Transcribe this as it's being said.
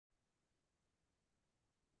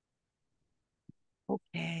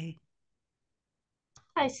Okay.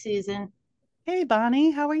 Hi, Susan. Hey,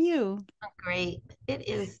 Bonnie, how are you? I'm great. It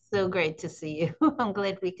is so great to see you. I'm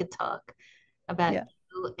glad we could talk about Yeah.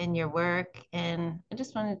 you and your work. And I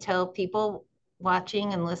just want to tell people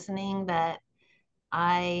watching and listening that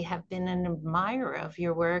I have been an admirer of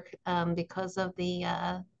your work because of the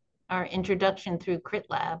our introduction through Crit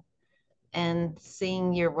Lab and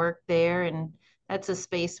seeing your work there. And that's a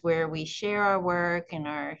space where we share our work and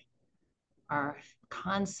our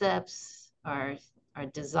concepts, our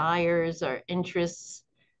desires, our interests,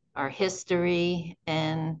 our history,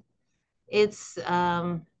 and it's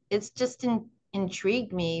just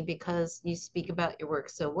intrigued me because you speak about your work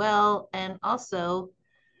so well, and also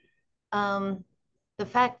um, the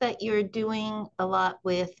fact that you're doing a lot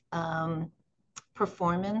with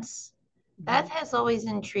performance. That Mhm. has always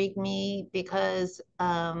intrigued me because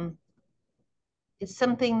it's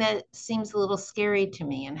something that seems a little scary to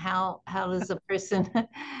me. And how does a person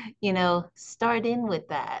start in with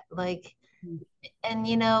that, like, and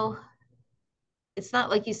it's not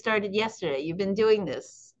like you started yesterday. You've been doing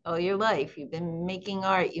this all your life. You've been making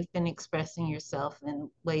art. You've been expressing yourself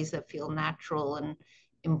in ways that feel natural and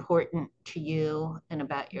important to you and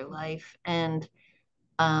about your life. And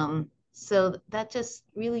so that just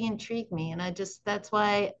really intrigued me. And that's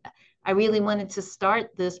why I really wanted to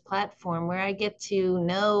start this platform where I get to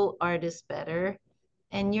know artists better.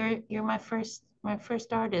 And you're my first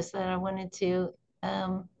artist that I wanted to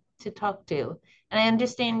talk to. And I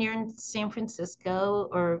understand you're in San Francisco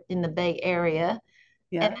or in the Bay Area,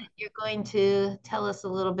 and Yeah. that you're going to tell us a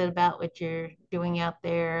little bit about what you're doing out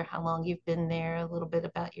there, how long you've been there, a little bit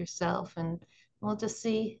about yourself, and we'll just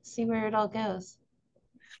see where it all goes.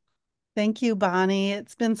 Thank you, Bonnie.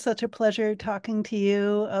 It's been such a pleasure talking to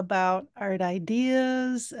you about art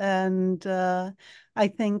ideas. And I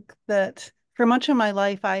think that for much of my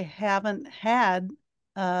life, I haven't had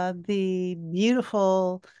the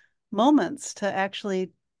beautiful moments to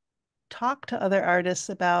actually talk to other artists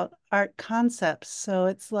about art concepts. So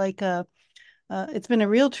it's been a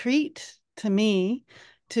real treat to me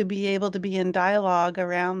to be able to be in dialogue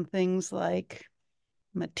around things like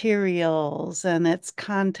materials and its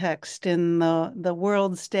context in the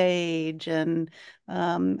world stage. And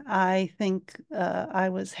I think I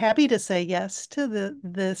was happy to say yes to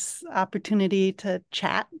this opportunity to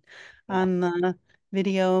chat Yeah. on the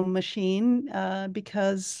video machine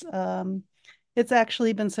because it's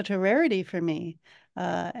actually been such a rarity for me.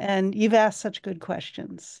 And you've asked such good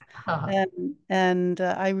questions. And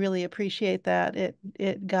I really appreciate that.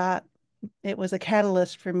 It was a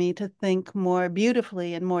catalyst for me to think more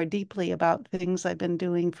beautifully and more deeply about things I've been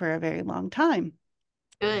doing for a very long time.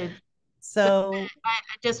 Good. Good. So,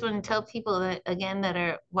 I just want to tell people that again that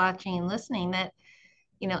are watching and listening that,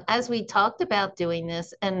 as we talked about doing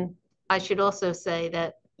this, and I should also say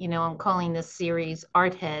that, I'm calling this series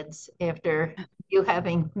Art Heads after you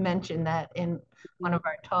having mentioned that in one of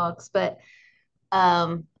our talks. But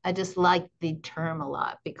I just like the term a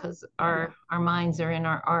lot because yeah. our minds are in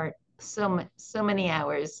our art so many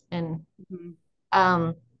hours. And Mhm.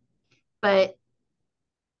 um, but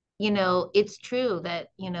it's true that,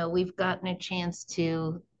 we've gotten a chance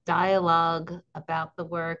to dialogue about the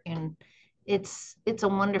work, and it's a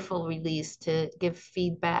wonderful release to give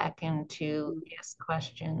feedback and to ask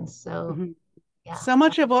questions. So, Mhm. yeah. So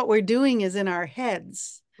much of what we're doing is in our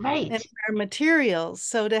heads and Right. our materials.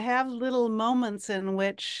 So to have little moments in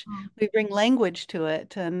which we bring language to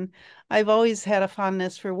it, and I've always had a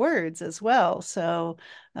fondness for words as well. So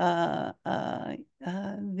uh, uh,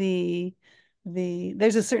 the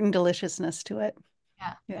there's a certain deliciousness to it.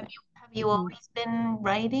 Yeah. Yeah. Have you Mhm. always been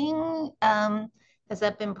writing? Has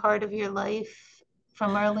that been part of your life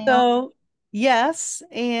from early on? So, yes,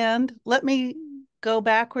 and let me go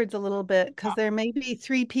backwards a little bit because there may be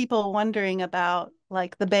three people wondering about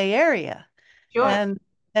like the Bay Area Sure.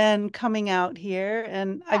 and coming out here.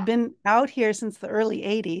 And I've been out here since the early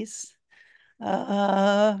 80s.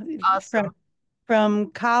 Uh, from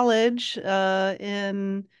Awesome. college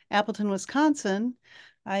in Appleton, Wisconsin.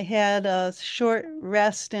 I had a short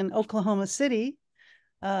rest in Oklahoma City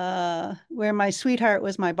where my sweetheart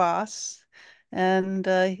was my boss, and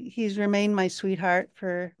he's remained my sweetheart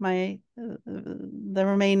for the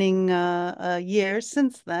remaining years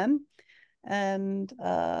since then. And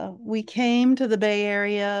we came to the Bay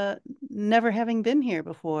Area, never having been here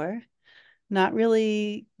before, not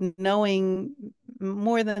really knowing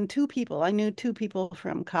more than two people. I knew two people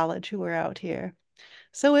from college who were out here.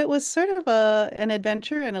 So it was sort of an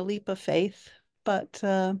adventure and a leap of faith. But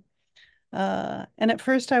and at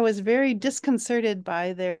first, I was very disconcerted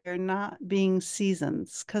by there not being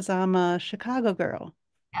seasons because I'm a Chicago girl.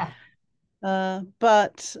 Yeah.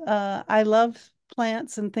 But I love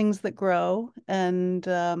plants and things that grow. And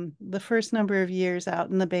the first number of years out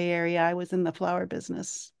in the Bay Area, I was in the flower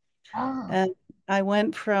business. Oh, And I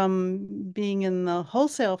went from being in the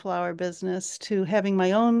wholesale flower business to having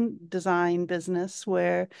my own design business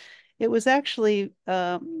where it was actually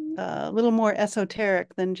a little more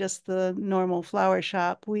esoteric than just the normal flower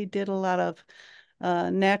shop. We did a lot of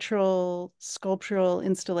natural sculptural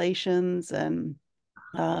installations and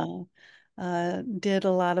uh, did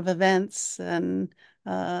a lot of events and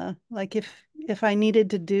like if I needed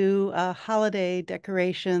to do holiday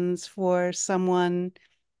decorations for someone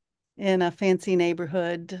in a fancy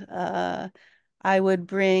neighborhood, I would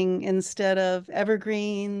bring instead of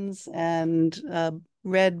evergreens and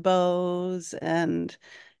red bows and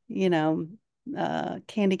you know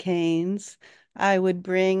candy canes, I would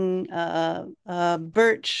bring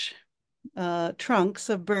birch trunks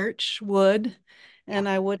of birch wood, yeah, and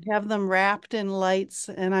I would have them wrapped in lights,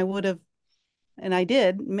 and I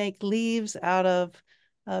did make leaves out of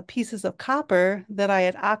pieces of copper that I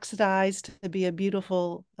had oxidized to be a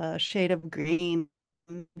beautiful shade of green.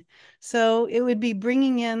 So it would be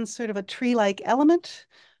bringing in sort of a tree-like element,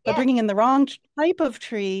 but yeah, bringing in the wrong type of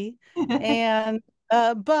tree, and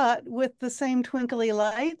but with the same twinkly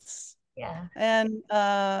lights yeah. and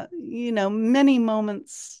many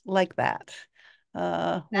moments like that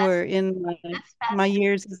That's were in that's my fascinating.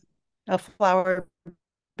 years as a flower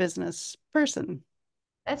business person.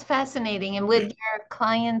 That's fascinating. And would your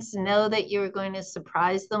clients know that you were going to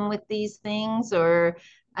surprise them with these things, or,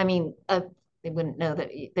 I mean, they wouldn't know that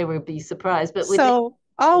they would be surprised, but would they So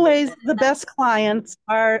always the best clients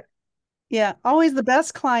are, yeah, always the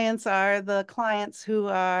best clients are the clients who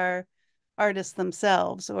are artists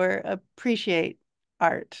themselves or appreciate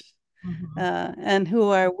art. Mhm. And who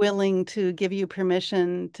are willing to give you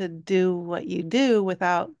permission to do what you do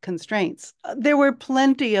without constraints. There were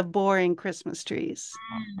plenty of boring Christmas trees,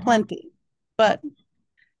 Mhm. plenty, but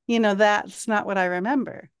that's not what I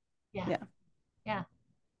remember. Yeah, Yeah, yeah,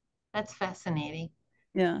 that's fascinating.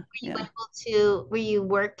 yeah, Were you yeah. able to, were you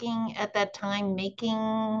working at that time making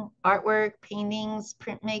artwork, paintings,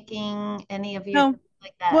 printmaking, any of your No, things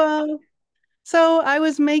like that? well, so I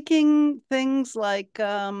was making things like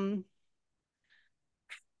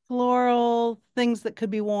floral things that could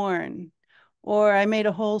be worn. Or I made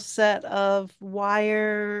a whole set of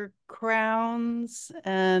wire crowns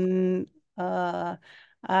and uh,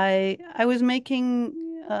 I was making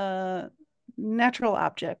natural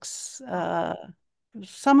objects,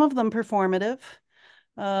 some of them performative,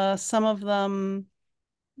 some of them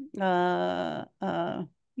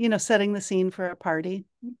setting the scene for a party.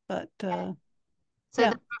 But So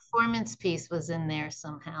yeah, the performance piece was in there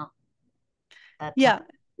somehow that time. yeah,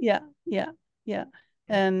 yeah, yeah, yeah.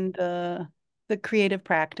 Okay. And the creative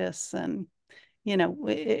practice and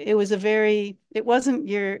it was it wasn't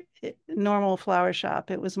your normal flower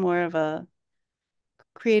shop. It was more of a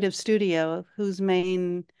creative studio whose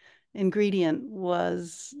main ingredient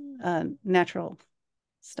was natural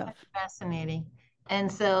stuff. That's fascinating.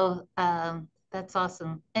 And so that's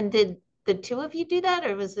awesome. And did the two of you do that,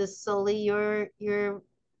 or was this solely your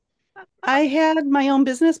I had my own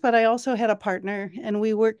business, but I also had a partner, and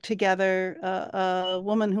we worked together. A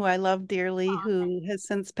woman who I love dearly, who has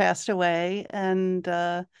since passed away, and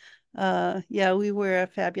yeah, we were a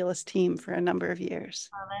fabulous team for a number of years.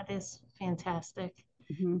 oh, that is fantastic.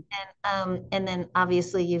 Mhm. And then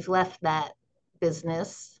obviously you've left that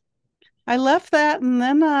business. I left that, and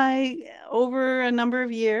then over a number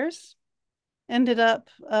of years, ended up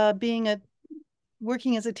being a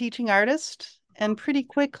working as a teaching artist, and pretty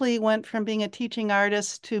quickly went from being a teaching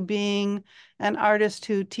artist to being an artist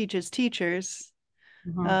who teaches teachers.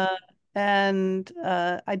 Mhm. Uh, and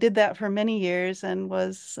I did that for many years and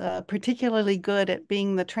was particularly good at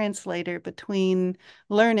being the translator between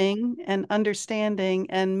learning and understanding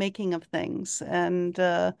and making of things. And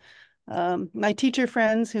my teacher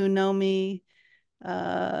friends who know me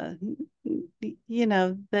uh,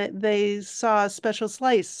 that they saw a special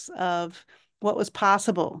slice of what was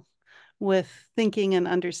possible with thinking and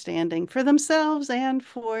understanding for themselves and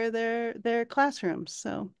for their classrooms.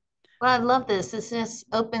 So, Well, I love this. This just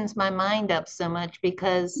opens my mind up so much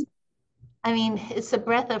because I mean, it's a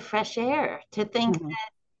breath of fresh air to think mhm,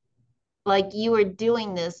 like you were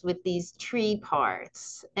doing this with these tree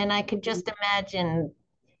parts. And I could just imagine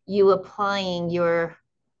you applying your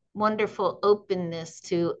wonderful openness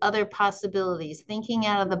to other possibilities, thinking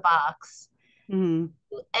out of the box, mhm,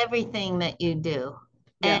 everything that you do.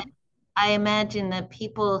 And yeah, I imagine that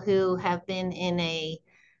people who have been in a,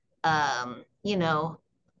 you know,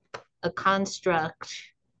 a construct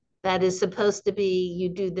that is supposed to be you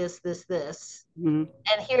do this, this, this, Mhm.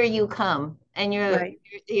 and here you come, and Right.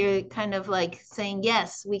 you're kind of like saying,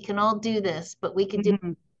 yes, we can all do this, but we could do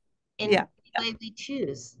Mhm. it in Yeah. the way we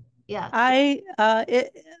choose. Yeah. I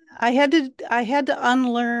it I had to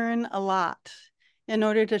unlearn a lot in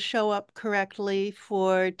order to show up correctly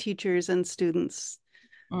for teachers and students.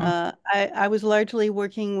 Mm. I was largely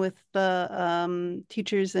working with the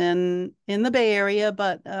teachers in the Bay Area,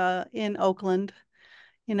 but in Oakland.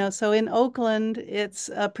 So in Oakland, it's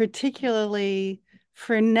a particularly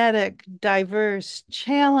frenetic, diverse,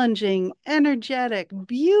 challenging, energetic,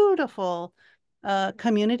 beautiful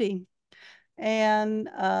community. And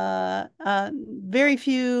very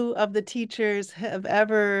few of the teachers have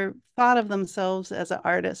ever thought of themselves as an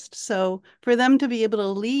artist. So for them to be able to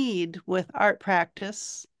lead with art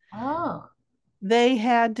practice, Oh. they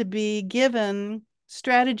had to be given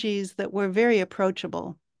strategies that were very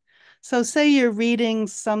approachable. So say you're reading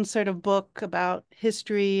some sort of book about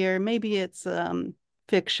history, or maybe it's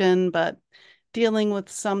fiction, but dealing with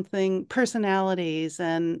something, personalities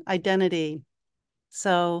and identity.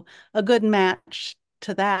 So a good match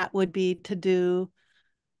to that would be to do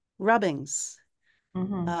rubbings,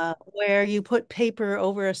 Mm-hmm. where you put paper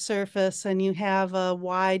over a surface and you have a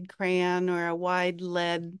wide crayon or a wide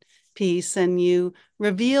lead piece, and you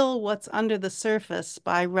reveal what's under the surface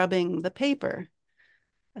by rubbing the paper.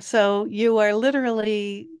 So you are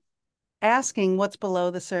literally asking what's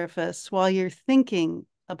below the surface while you're thinking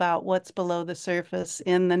about what's below the surface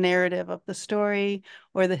in the narrative of the story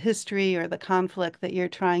or the history or the conflict that you're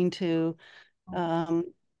trying um,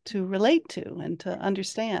 to relate to and to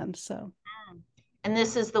understand. So And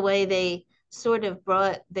this is the way they sort of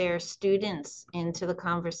brought their students into the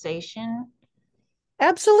conversation.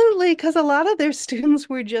 absolutely, because a lot of their students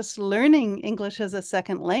were just learning English as a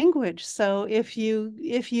second language. So if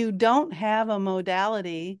you don't have a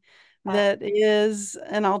modality Uh, that is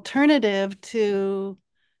an alternative to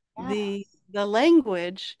the yes. the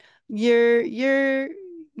language, you're you're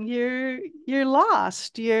you're you're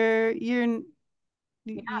lost.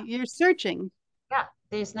 Yeah. You're searching. Yeah.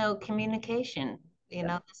 There's no communication. You Yeah,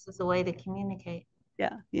 know, this is a way to communicate.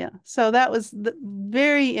 yeah, yeah. So that was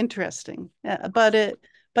very interesting.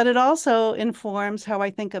 But it also informs how I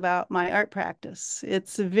think about my art practice.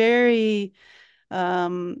 It's very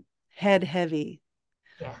head heavy.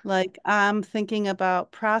 Yeah. Like I'm thinking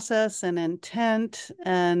about process and intent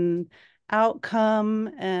and outcome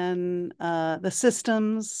and the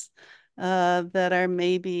systems that are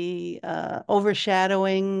maybe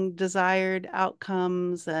overshadowing desired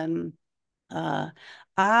outcomes. And uh,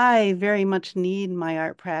 I very much need my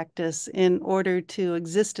art practice in order to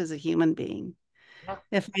exist as a human being. Yeah.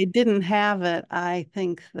 If I didn't have it, I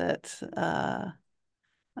think that uh,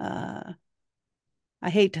 I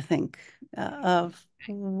hate to think of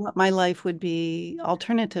what my life would be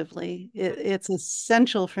alternatively. It's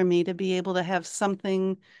essential for me to be able to have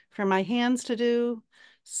something for my hands to do,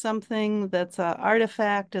 something that's an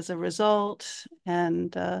artifact as a result.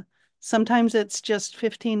 And sometimes it's just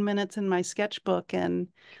 15 minutes in my sketchbook. And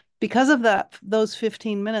because of that, those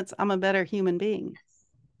 15 minutes, I'm a better human being.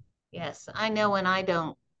 Yes, I know when I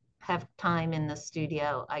don't have time in the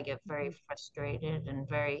studio, I get very frustrated and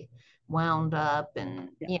very wound up, and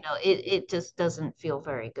Yeah, it just doesn't feel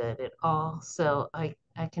very good at all. So I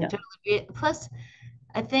can yeah, totally agree. Plus,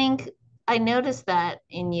 I think I noticed that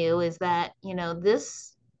in you is that,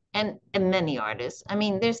 this and many artists. I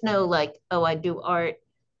mean, there's no like, oh, I do art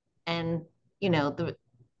and the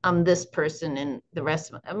I'm this person and the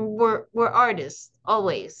rest of I mean, we're artists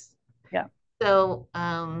always. yeah, So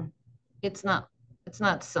it's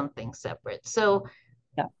not something separate. So,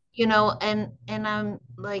 yeah, and I'm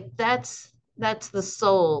like that's the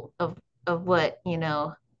soul of what,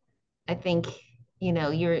 I think,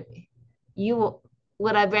 you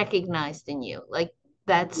what I've recognized in you. Like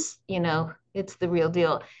that's, it's the real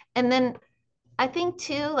deal. And then I think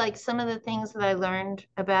too, like some of the things that I learned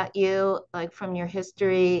about you, like from your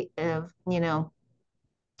history of,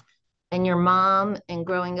 and your mom and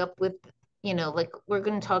growing up with, like we're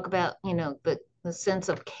going to talk about, the sense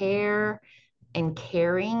of care and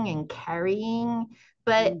caring and carrying.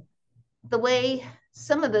 But mm, the way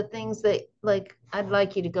some of the things that like I'd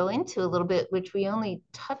like you to go into a little bit, which we only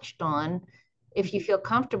touched on, if you mhm, feel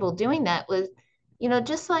comfortable doing that, was,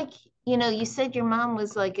 just like, you said your mom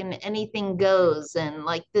was like an anything goes and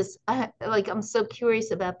like this, like I'm so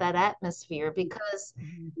curious about that atmosphere because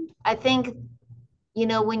mhm, I think,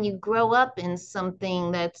 when you grow up in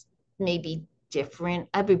something that's maybe different,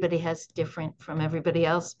 everybody has different from everybody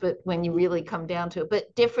else, but when you really come down to it,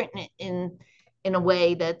 but different in a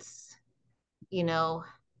way that's, you know,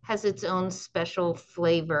 has its own special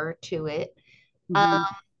flavor to it. Hmm.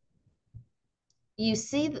 You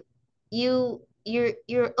see, you're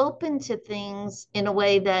open to things in a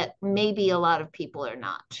way that maybe a lot of people are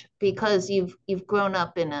not, because you've grown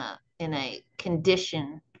up in a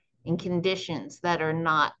condition, in conditions that are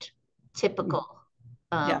not typical.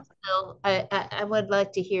 Yeah. So I would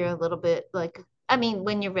like to hear a little bit, like, I mean,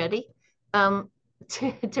 when you're ready,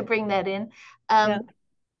 to bring that in, Yeah. um,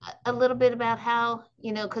 a little bit about how,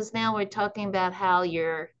 because now we're talking about how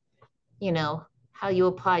you know, how you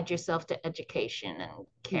applied yourself to education and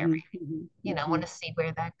caring. Hmm. Hmm. I Hmm. want to see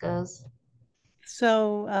where that goes.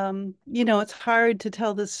 So, it's hard to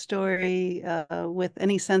tell this story with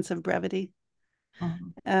any sense of brevity,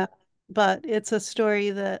 Mhm. uh, but it's a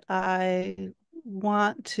story that I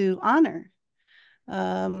want to honor.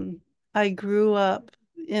 Um, I grew up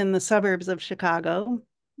in the suburbs of Chicago,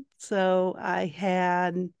 so I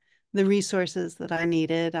had the resources that I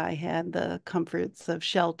needed. I had the comforts of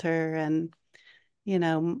shelter, and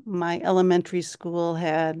my elementary school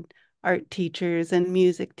had art teachers and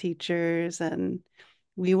music teachers, and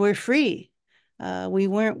we were free. We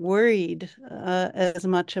weren't worried as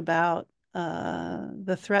much about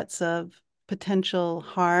the threats of potential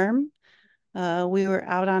harm. We were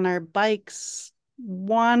out on our bikes,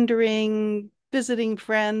 wandering, visiting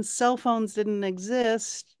friends. Cell phones didn't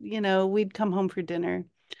exist. We'd come home for dinner.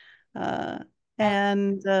 Uh,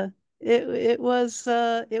 And and it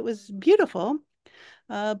was beautiful.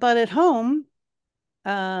 But at home,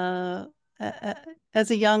 uh,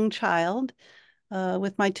 as a young child,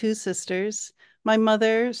 with my two sisters, my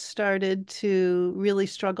mother started to really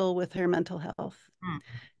struggle with her mental health. mm,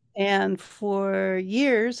 And for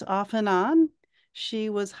years, off and on, she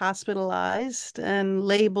was hospitalized and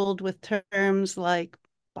labeled with terms like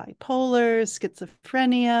bipolar,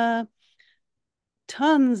 schizophrenia,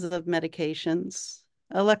 tons of medications,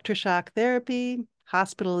 electroshock therapy,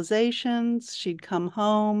 hospitalizations. She'd come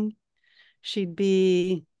home, she'd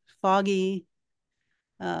be foggy,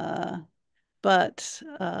 uh, but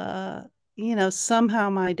somehow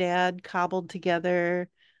my dad cobbled together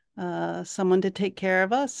someone to take care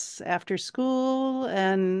of us after school,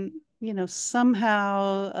 and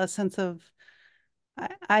somehow a sense of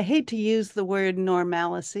I hate to use the word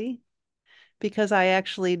normalcy because I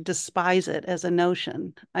actually despise it as a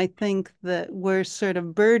notion. I think that we're sort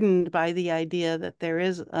of burdened by the idea that there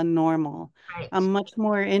is a normal. right, I'm much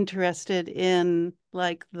more interested in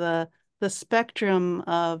like the spectrum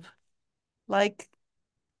of like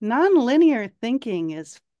nonlinear thinking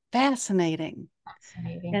is fascinating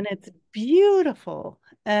fascinating. and it's beautiful.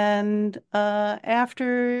 And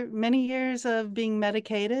after many years of being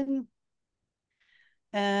medicated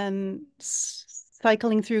and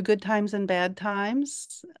cycling through good times and bad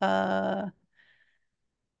times, my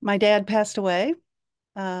dad passed away.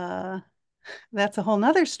 Uh, that's a whole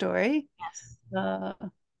nother story. Yes. Uh,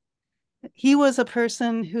 he was a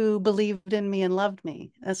person who believed in me and loved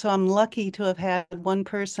me. And so I'm lucky to have had one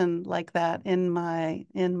person like that in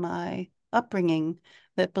my upbringing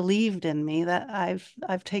that believed in me. That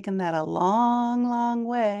I've taken that a long, long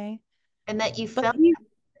way. And that you But felt he,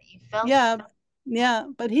 that you felt yeah, yeah,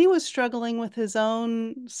 but he was struggling with his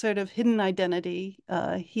own sort of hidden identity.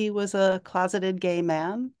 He was a closeted gay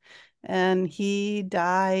man, and he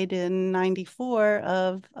died in '94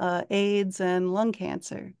 of AIDS and lung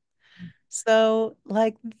cancer. So,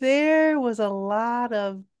 like, there was a lot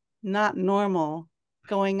of not normal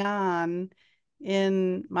going on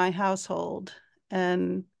in my household.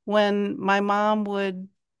 And when my mom would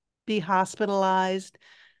be hospitalized,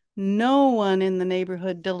 no one in the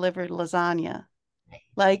neighborhood delivered lasagna.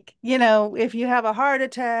 Like, if you have a heart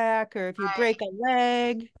attack or if you right, break a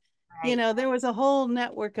leg, right, there was a whole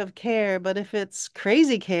network of care. But if it's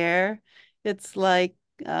crazy care, it's like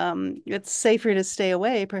it's safer to stay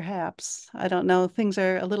away, perhaps. I don't know. Things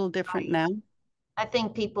are a little different right. now. I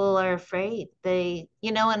think people are afraid.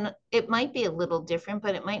 And it might be a little different,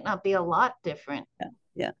 but it might not be a lot different,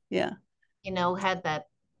 Yeah, yeah, yeah, had that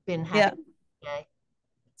been yeah. happening today.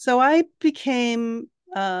 So I became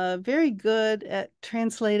very good at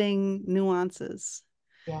translating nuances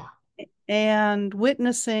Yeah, and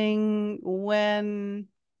witnessing when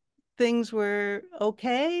things were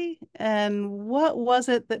okay and what was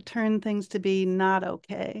it that turned things to be not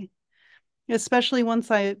okay. Especially once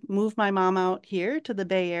I moved my mom out here to the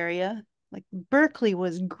Bay Area. Like Berkeley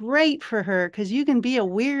was great for her because you can be a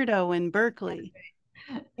weirdo in Berkeley,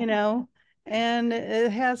 you know, and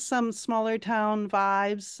it has some smaller town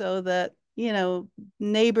vibes so that,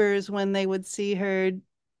 neighbors, when they would see her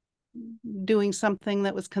doing something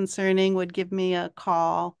that was concerning, would give me a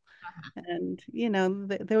call. And,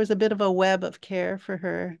 there was a bit of a web of care for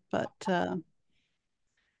her, but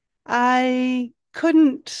I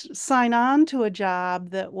couldn't sign on to a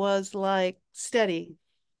job that was like steady.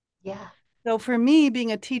 Yeah. So for me,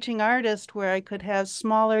 being a teaching artist where I could have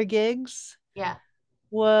smaller gigs Yeah.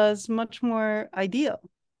 was much more ideal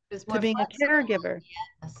It was to more being a flexible. caregiver.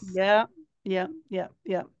 Yes. Yeah, yeah, yeah,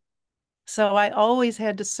 yeah. So I always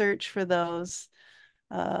had to search for those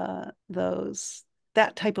that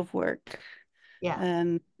type of work, Yeah.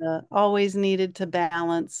 and always needed to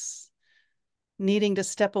balance needing to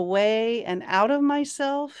step away and out of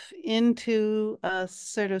myself into a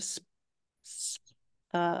sort of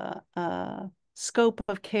uh, uh, scope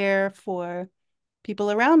of care for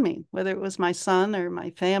people around me, whether it was my son or my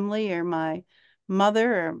family or my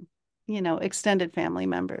mother or, extended family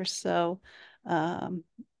members. So um,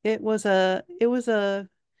 it was a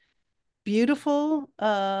beautiful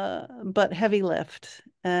but heavy lift.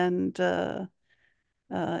 And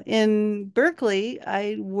in Berkeley,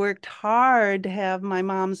 I worked hard to have my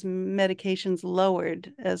mom's medications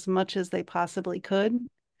lowered as much as they possibly could,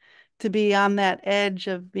 to be on that edge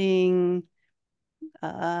of being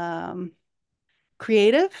um,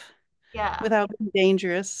 creative Yeah. without being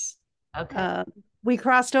dangerous. Okay. Uh, we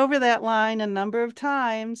crossed over that line a number of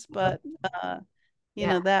times, but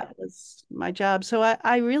Yeah. that was my job. So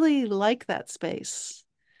I really like that space.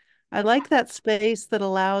 I like that space that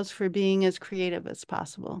allows for being as creative as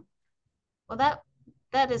possible. Well,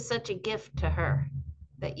 that is such a gift to her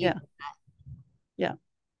that you, Yeah, yeah.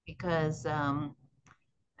 because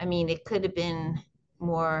I mean, it could have been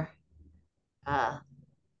more, uh,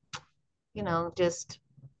 just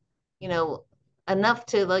you know, enough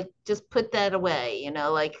to like just put that away,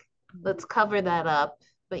 like let's cover that up.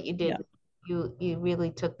 But you Yeah, did, you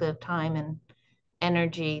really took the time and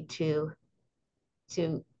energy to,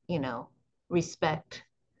 respect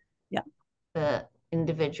yeah, the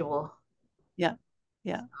individual. yeah,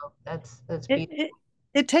 yeah. So that's It beautiful. it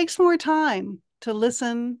it takes more time to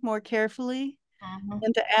listen more carefully Hmm.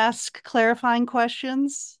 and to ask clarifying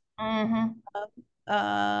questions. Hmm.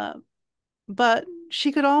 Uh, but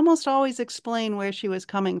she could almost always explain where she was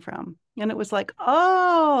coming from. And it was like,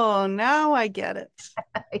 oh, now I get it.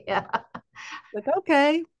 Yeah. Like,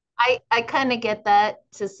 okay. I kind of get that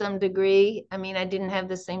to some degree. I mean, I didn't have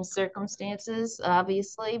the same circumstances,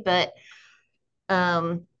 obviously, but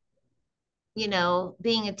um,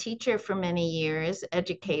 being a teacher for many years,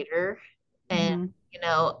 educator, and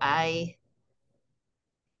Hmm. I,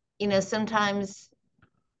 sometimes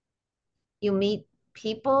you meet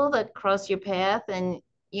people that cross your path and,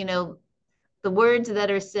 you know, the words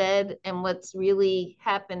that are said and what's really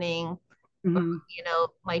happening, Hmm.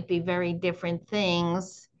 might be very different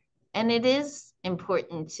things. And it is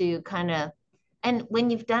important to kind of, and when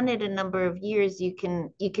you've done it a number of years, you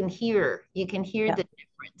can hear Yeah, the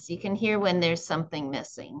difference. You can hear when there's something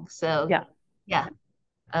missing. So yeah, yeah.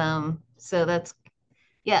 So that's,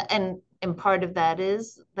 yeah, and part of that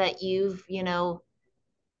is that you've,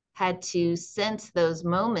 had to sense those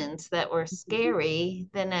moments that were mhm, scary.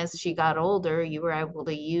 Then as she got older, you were able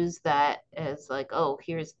to use that as like, oh,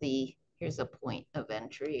 here's a point of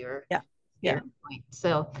entry or yeah, yeah, scary point.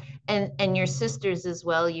 So, and your sisters as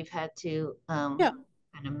well, you've had to yeah,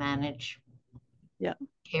 kind of manage, yeah,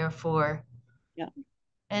 care for, yeah,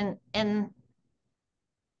 and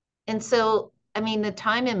and so I mean the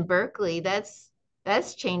time in Berkeley, that's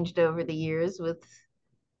changed over the years with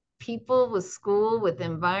people, with school, with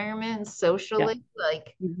environment, yeah. socially.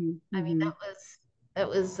 Like, Hmm. I mean, Hmm. that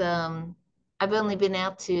was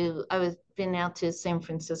I was been out to San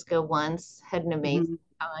Francisco once, had an amazing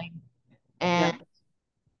Hmm. time. Yeah,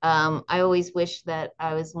 And I always wish that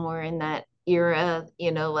I was more in that era,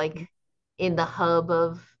 like in the hub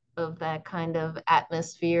of that kind of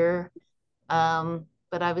atmosphere.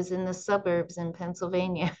 But I was in the suburbs in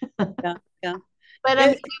Pennsylvania. yeah, yeah. But I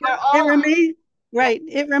mean, It we were it all, remains yeah. right.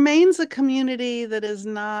 It remains a community that is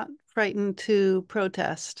not frightened to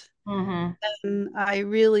protest. Hmm. And I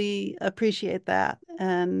really appreciate that.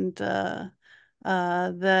 And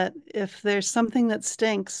that if there's something that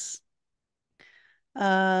stinks,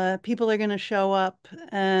 people are going to show up,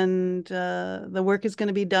 and the work is going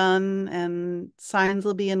to be done, and signs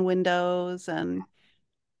will be in windows, and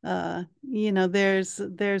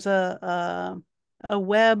there's a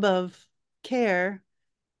web of care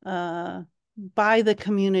uh, by the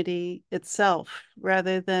community itself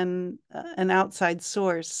rather than an outside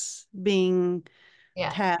source being Yeah.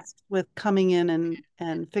 tasked with coming in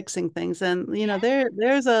and fixing things. And there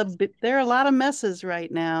are a lot of messes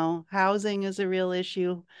right now. Housing is a real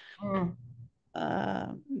issue. Mm.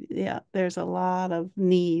 Uh, yeah, there's a lot of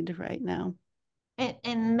need right now.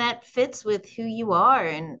 and that fits with who you are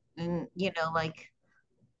and like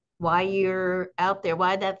why you're out there,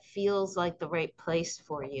 why that feels like the right place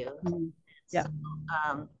for you. Mhm. So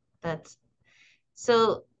Yeah. that's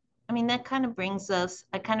so I mean that kind of brings us,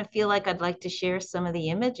 I kind of feel like I'd like to share some of the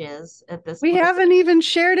images at this We point. haven't even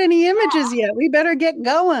shared any images yet. We better get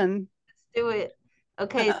going. Let's do it.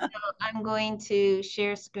 Okay, so I'm going to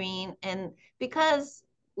share screen, and because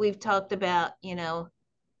we've talked about,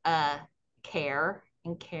 uh, care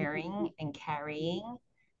and caring and carrying,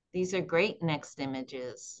 these are great next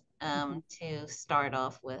images to start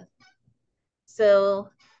off with. So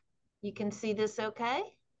you can see this okay?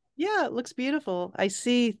 Yeah, it looks beautiful. I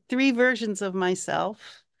see three versions of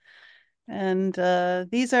myself, and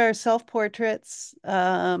these are self-portraits.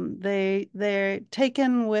 They're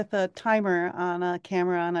taken with a timer on a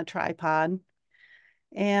camera on a tripod.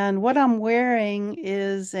 And what I'm wearing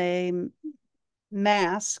is a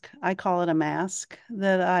mask. I call it a mask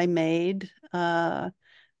that I made.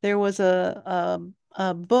 There was a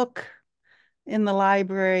book in the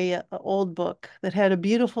library, an old book that had a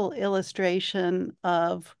beautiful illustration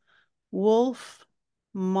of wolf,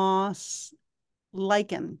 moss,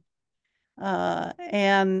 lichen.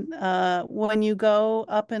 And when you go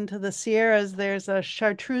up into the Sierras, there's a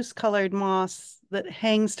chartreuse colored moss that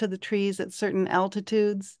hangs to the trees at certain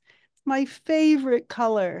altitudes. It's my favorite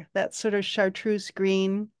color, that sort of chartreuse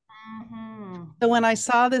green. Mm-hmm. So when I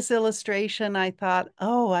saw this illustration, I thought,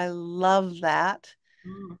 oh, I love that.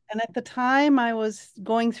 Mm. And at the time, I was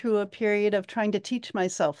going through a period of trying to teach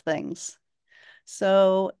myself things.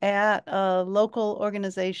 So at a local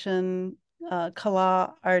organization,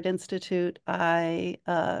 Kala Art Institute, I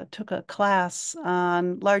took a class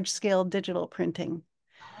on large-scale digital printing.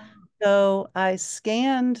 Oh, So I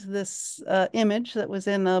scanned this image that was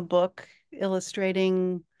in a book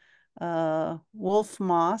illustrating wolf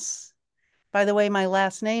moss. By the way, my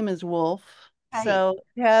last name is Wolf, right. so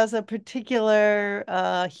it has a particular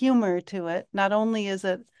humor to it. Not only is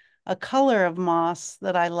it a color of moss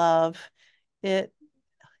that I love, it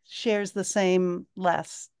shares the same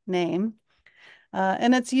last name.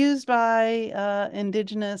 And it's used by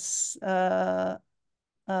indigenous uh,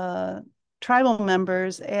 tribal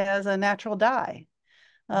members as a natural dye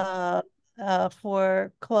uh,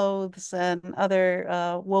 for clothes and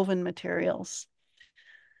other woven materials.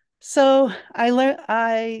 So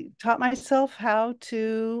I taught myself how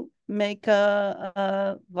to make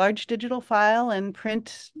a large digital file and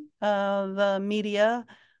print the media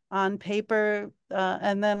on paper,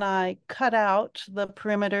 and then I cut out the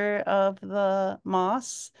perimeter of the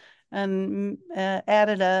moss and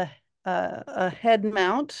added a head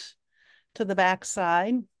mount to the back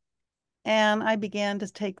side. And I began to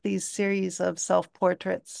take these series of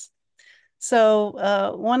self-portraits.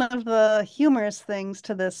 So one of the humorous things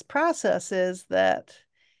to this process is that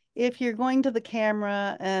if you're going to the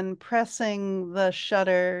camera and pressing the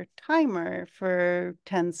shutter timer for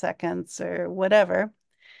 10 seconds or whatever,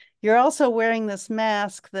 you're also wearing this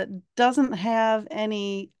mask that doesn't have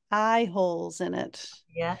any eye holes in it.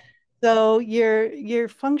 Yeah. So you're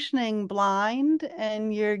functioning blind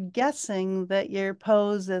and you're guessing that your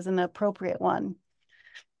pose is an appropriate one.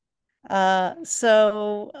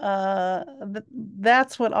 So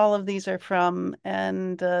that's what all of these are from.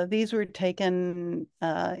 And these were taken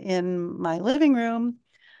in my living room.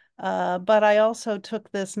 But I also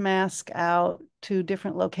took this mask out to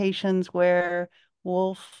different locations where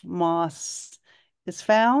wolf moss is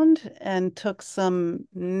found and took some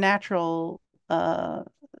natural,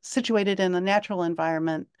 situated in a natural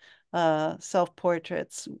environment,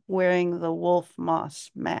 self-portraits wearing the wolf moss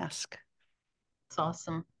mask. It's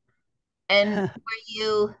awesome. And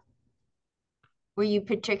were you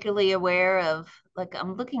particularly aware of, like,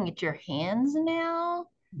 I'm looking at your hands now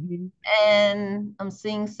Mhm. and I'm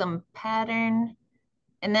seeing some pattern.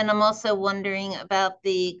 And then I'm also wondering about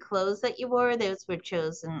the clothes that you wore. Those were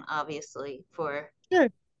chosen obviously for, Sure,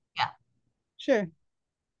 yeah. sure.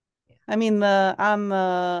 I mean, the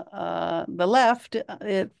left,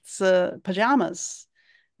 it's pajamas,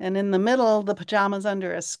 and in the middle, the pajamas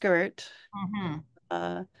under a skirt. Mm-hmm.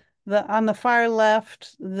 Uh, the on the far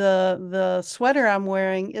left, the sweater I'm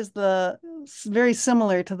wearing is very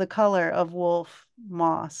similar to the color of wolf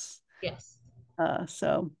moss. Yes.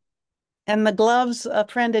 So, and the gloves a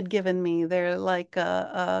friend had given me, they're like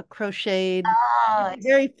crocheted, Oh,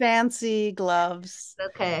 very fancy gloves.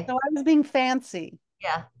 okay. So I was being fancy.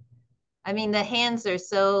 Yeah. I mean, the hands are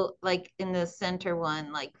so, like, in the center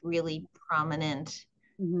one, like really prominent,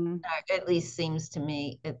 Mhm. or at least seems to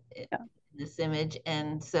me Yeah, in this image.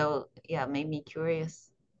 And so, yeah, made me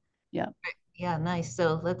curious. yeah. Yeah, nice.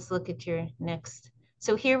 So let's look at your next.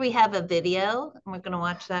 So here we have a video, and we're going to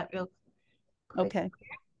watch that real quick. Okay.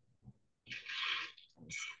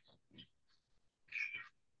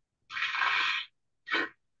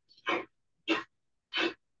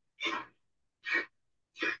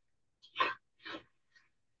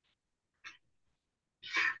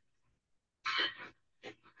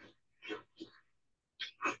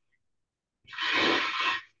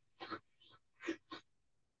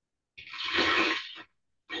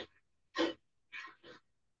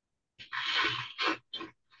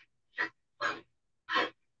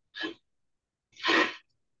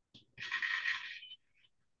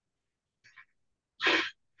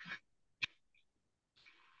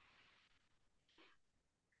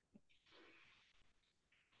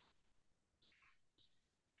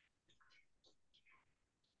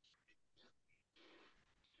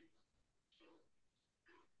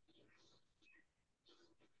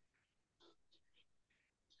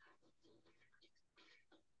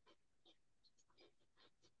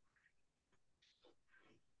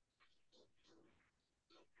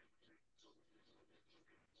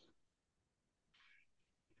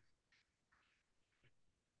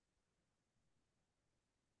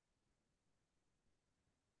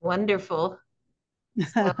 Wonderful.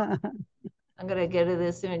 So I'm going to go to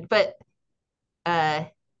this image, but uh,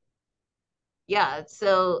 yeah.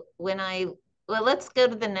 So when I well, let's go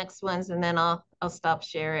to the next ones, and then I'll stop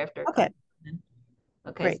share after a Okay, couple.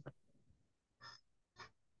 Okay. great. So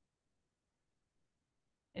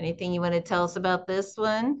anything you want to tell us about this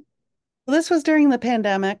one? Well, this was during the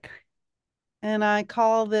pandemic, and I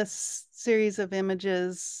call this series of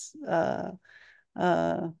images uh,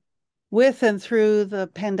 with and through the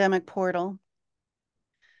pandemic portal.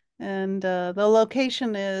 And the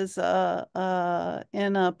location is in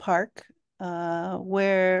a park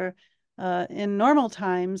where in normal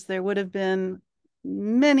times there would have been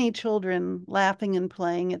many children laughing and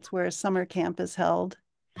playing. It's where summer camp is held.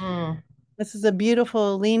 Mm. This is a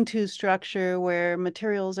beautiful lean-to structure where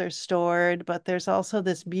materials are stored, but there's also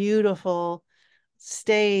this beautiful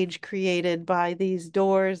stage created by these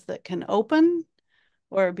doors that can open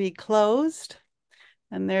or be closed.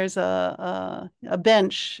 And there's a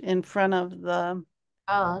bench in front of the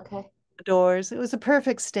Oh, okay. doors. It was a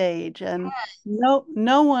perfect stage, and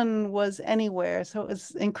no one was anywhere, so it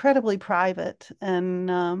was incredibly private.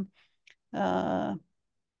 And uh, I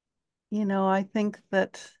think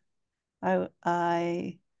that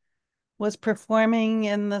I was performing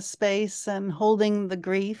in the space and holding the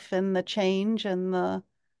grief and the change and the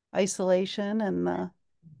isolation and the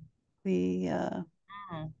Mm.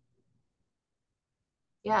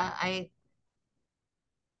 Yeah, I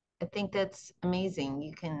think that's amazing.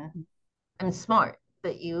 You can I'm smart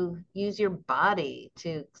that you use your body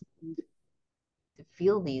to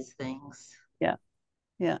feel these things. yeah,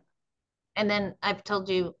 yeah. And then I've told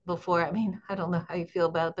you before, I mean, I don't know how you feel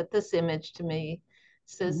about it, but this image to me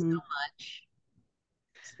says so Mhm. much.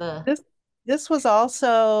 It's the This this was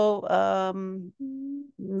also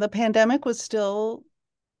the pandemic was still,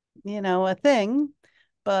 a thing,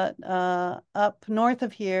 but up north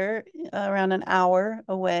of here, around an hour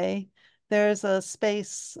away, there's a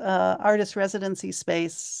space, artist residency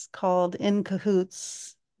space called In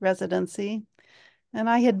Cahoots Residency. And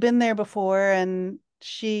I had been there before, and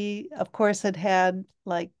she, of course, had had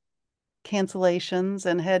like cancellations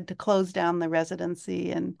and had to close down the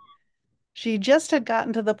residency. And she just had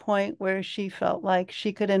gotten to the point where she felt like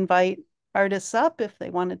she could invite artists up if they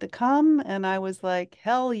wanted to come. And I was like,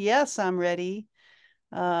 hell yes, I'm ready.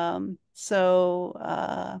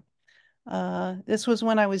 This was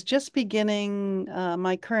when I was just beginning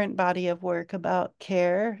my current body of work about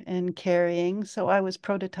care and caring. So I was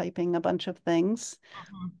prototyping a bunch of things.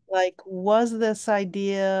 Mhm. Like, was this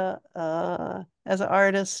idea as an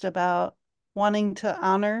artist about wanting to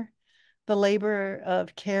honor the labor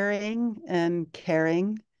of caring and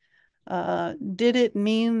caring? Did it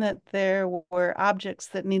mean that there were objects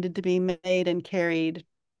that needed to be made and carried,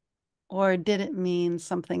 or did it mean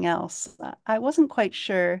something else? I wasn't quite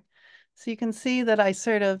sure. So you can see that I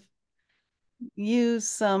sort of use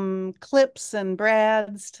some clips and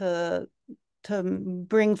brads to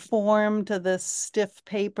bring form to this stiff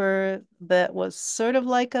paper that was sort of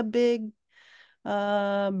like a big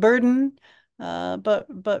burden, but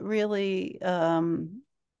really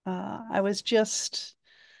I was just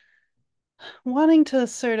wanting to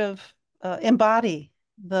sort of embody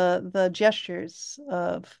the gestures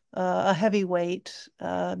of a heavy weight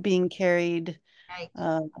being carried Right.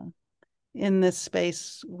 uh, in this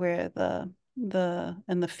space where the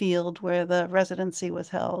in the field where the residency was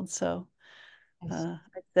held. So I see. uh,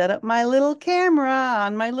 set up my little camera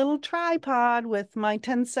on my little tripod with my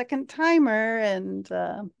 10-second timer, and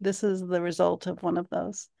this is the result of one of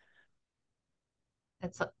those.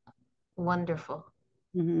 That's wonderful.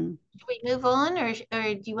 Mm-hmm. Should we move on, or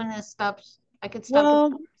do you want to stop? I could stop it Well,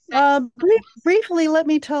 for a second. briefly, let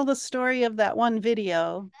me tell the story of that one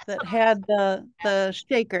video that had the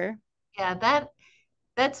shaker. Yeah,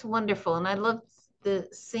 that's wonderful, and I love the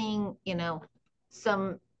seeing,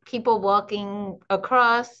 some people walking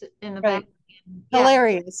across in the back. Right. Yeah,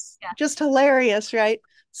 Hilarious. yeah. Just hilarious, right?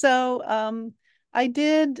 So, I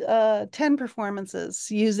did 10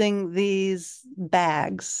 performances using these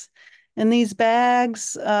bags. And these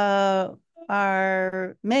bags are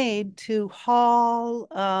made to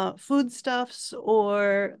haul foodstuffs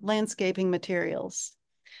or landscaping materials.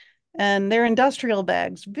 And they're industrial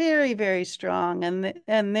bags, very, very strong,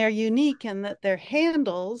 and they're unique in that their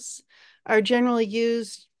handles are generally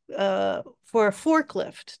used for a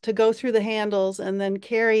forklift to go through the handles and then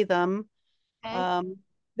carry them. Okay, Um,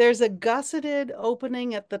 there's a gusseted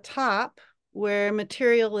opening at the top where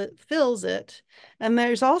material it fills it, and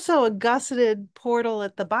there's also a gusseted portal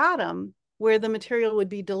at the bottom where the material would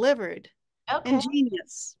be delivered. okay,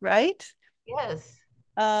 Ingenious, right? yes,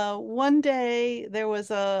 One day there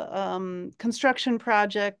was a construction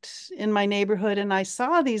project in my neighborhood, and I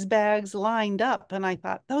saw these bags lined up, and I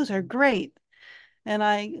thought, those are great. And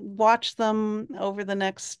I watched them over the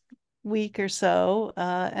next week or so,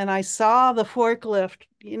 and I saw the forklift.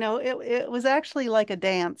 It was actually like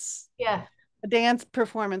yeah, a dance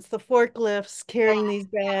performance, the forklifts yeah, carrying these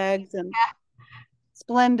bags, and yeah.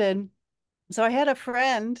 splendid. So I had a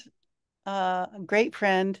friend, a great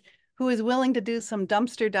friend, who was willing to do some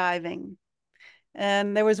dumpster diving.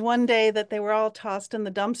 And there was one day that they were all tossed in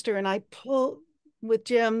the dumpster, and I pulled, with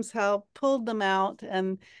Jim's help, pulled them out.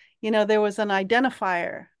 And, there was an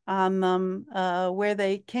identifier on them where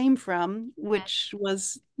they came from, which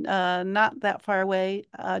was not that far away,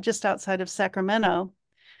 just outside of Sacramento.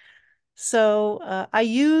 So I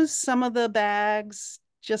used some of the bags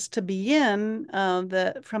just to begin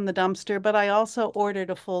from the dumpster, but I also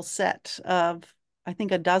ordered a full set of, I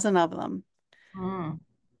think, a dozen of them. Mm,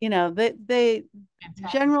 They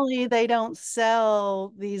fantastic. generally they don't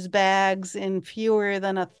sell these bags in fewer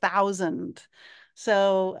than 1,000.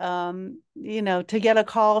 So, to get a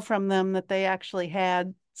call from them that they actually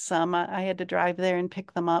had some, I had to drive there and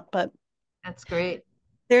pick them up. But That's great.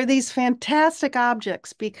 they're these fantastic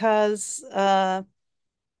objects because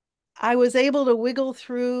I was able to wiggle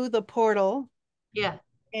through the portal Yeah.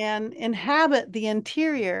 and inhabit the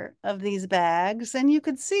interior of these bags. And you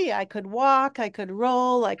could see I could walk, I could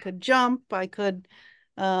roll, I could jump, I could.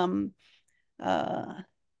 Um, uh,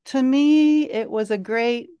 to me, it was a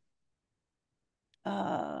great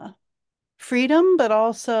uh, freedom, but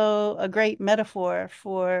also a great metaphor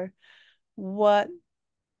for what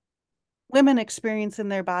women experience in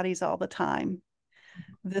their bodies all the time.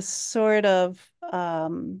 This sort of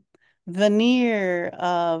veneer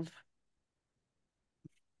of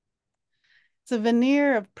it's a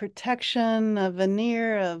veneer of protection, a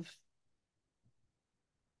veneer of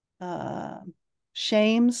uh,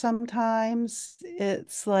 shame sometimes.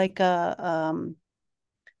 It's like a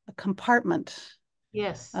compartment.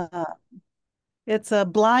 Yes. Uh, it's a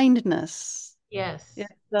blindness. Yes.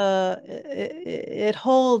 It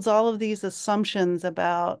holds all of these assumptions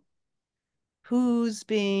about who's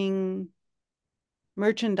being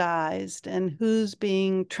merchandised and who's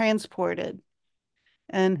being transported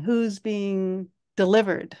and who's being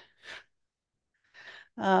delivered.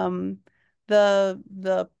 Um,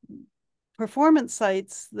 the performance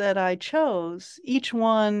sites that I chose, each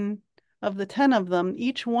one of the 10 of them,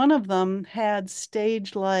 each one of them had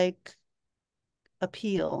stage-like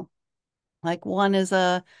appeal. Like one is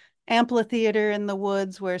a amphitheater in the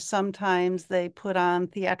woods where sometimes they put on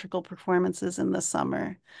theatrical performances in the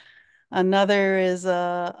summer. Another is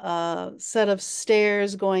a set of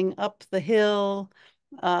stairs going up the hill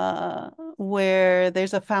where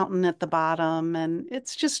there's a fountain at the bottom, and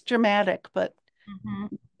it's just dramatic, but Hmm.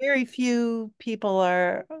 very few people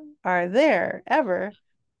are there ever.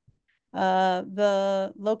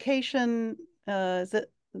 The location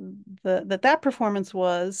that that performance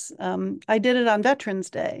was, I did it on Veterans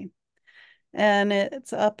Day, and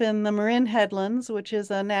it's up in the Marin Headlands, which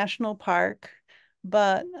is a national park.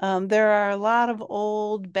 But there are a lot of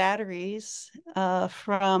old batteries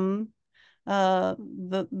from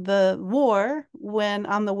the war when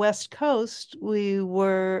on the West Coast we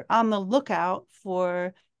were on the lookout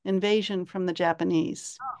for invasion from the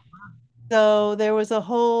Japanese. So there was a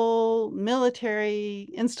whole military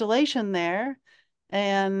installation there,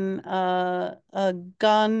 and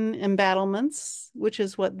gun embattlements, which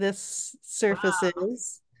is what this surface Wow.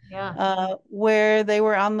 is, Yeah. where they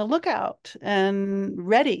were on the lookout and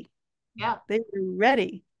ready. Yeah. They were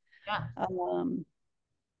ready. Yeah. Um,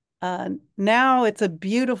 Now it's a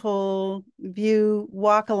beautiful view,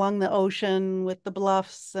 walk along the ocean with the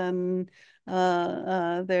bluffs, and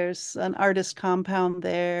there's an artist compound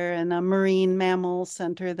there and a marine mammal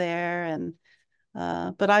center there. And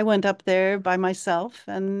but I went up there by myself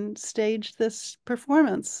and staged this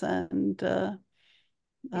performance. And Yeah.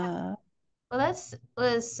 uh, Well, that's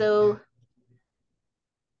was so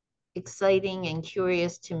exciting and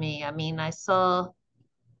curious to me. I mean,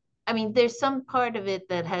 there's some part of it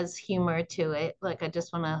that has humor to it. Like I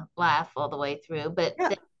just want to laugh all the way through. But yeah.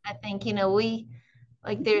 then I think, we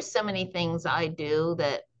like there's so many things I do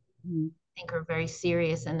that Mhm. I think are very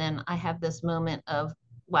serious. And then I have this moment of,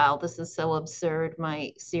 wow, this is so absurd,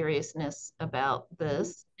 my seriousness about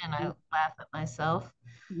this. And I laugh at myself.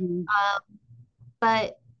 Mhm.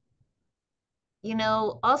 But,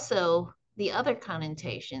 also the other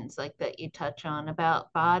connotations like that you touch on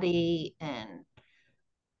about body and,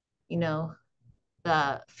 you know,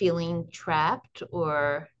 the feeling trapped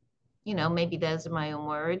or maybe those are my own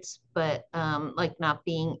words, but like not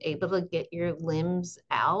being able to get your limbs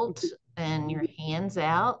out and your hands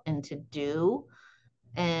out and to do.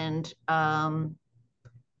 And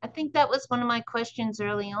I think that was one of my questions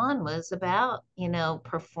early on was about,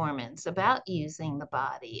 performance, about using the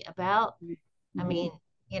body, about, I Mhm. mean,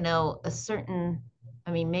 a certain,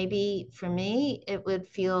 maybe for me, it would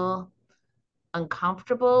feel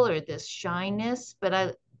uncomfortable or this shyness, but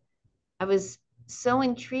I was so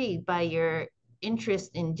intrigued by your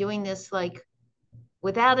interest in doing this like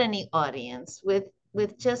without any audience, with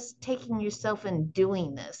just taking yourself and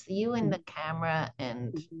doing this, you and the camera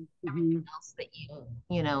and Mhm. everything Mhm. else that you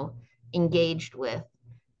engaged with.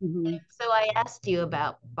 Mhm. So I asked you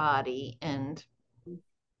about body and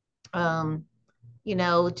um,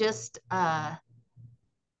 just how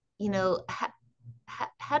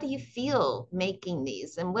do you feel making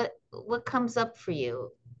these and what comes up for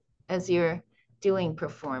you as you're doing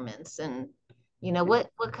performance and what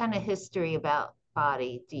kind of history about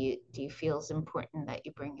body do you feel is important that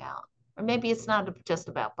you bring out, or maybe it's not just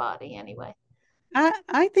about body anyway.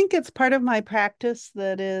 I think it's part of my practice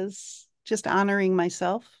that is just honoring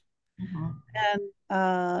myself. Mhm.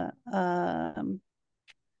 And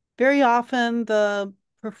very often the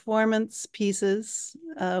performance pieces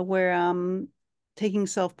where I'm taking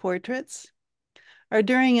self-portraits are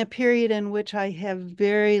during a period in which I have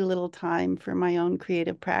very little time for my own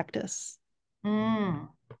creative practice. Mm.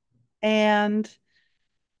 And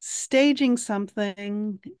staging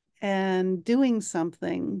something and doing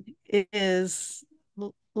something is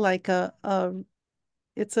like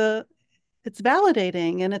it's a it's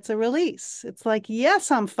validating and it's a release. It's like,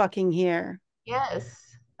 yes, I'm fucking here Yes.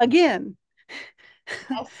 again.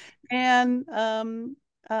 Yes. And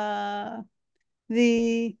uh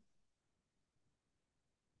the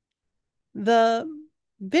the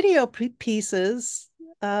video pieces,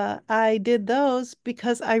 I did those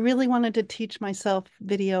because I really wanted to teach myself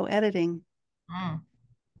video editing. Mm.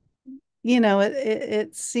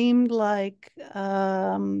 It seemed like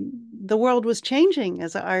the world was changing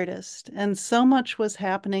as an artist, and so much was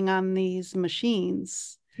happening on these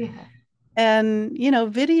machines. Yeah. And,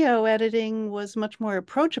 video editing was much more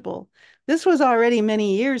approachable. This was already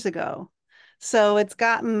many years ago. So it's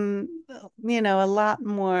gotten, a lot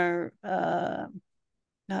more uh,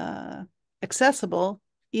 accessible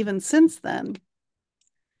even since then.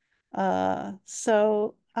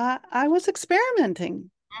 So I was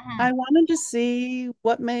experimenting. I Mhm. wanted to see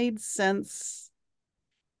what made sense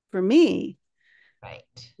for me,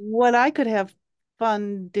 Right. what I could have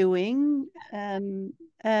fun doing, and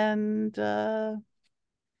And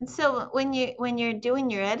so when you're doing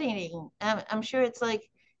your editing, I'm sure it's like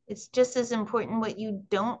it's just as important what you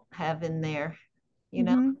don't have in there, you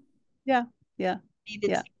know mhm. Yeah, yeah, needed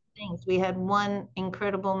yeah, certain things. We had one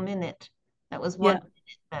incredible minute. That was one yeah,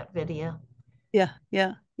 minute, that video. All yeah,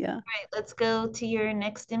 yeah, yeah. right, let's go to your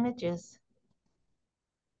next images.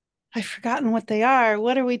 I've forgotten what they are.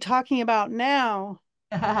 What are we talking about now?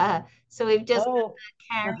 So we've just done Oh, the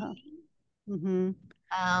carry, uh-huh. Mm-hmm.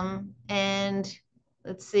 and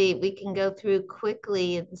let's see, we can go through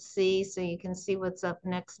quickly and see so you can see what's up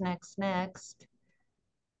next, next, next.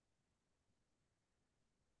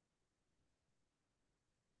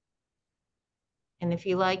 And if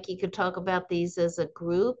you like, you could talk about these as a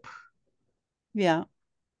group, Yeah.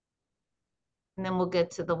 and then we'll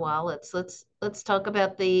get to the wallets. Let's talk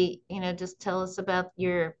about the, just tell us about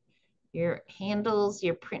your your handles,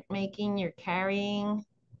 your printmaking, your carrying?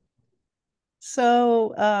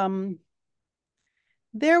 So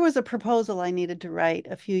there was a proposal I needed to write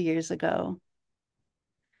a few years ago.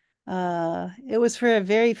 It was for a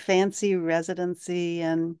very fancy residency,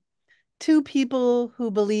 and two people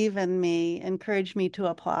who believe in me encouraged me to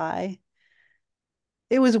apply.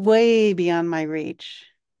 It was way beyond my reach.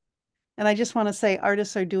 And I just want to say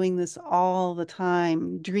artists are doing this all the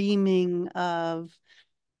time, dreaming of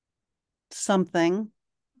something,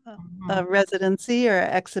 Mhm. a residency or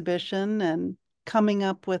exhibition, and coming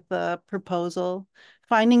up with a proposal,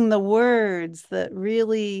 finding the words that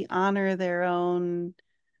really honor their own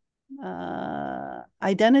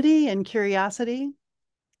identity and curiosity.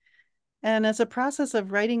 And as a process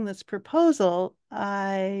of writing this proposal,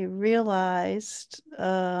 I realized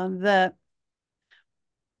that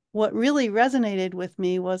what really resonated with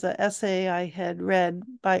me was an essay I had read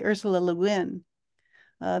by Ursula Le Guin,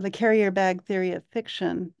 The Carrier Bag Theory of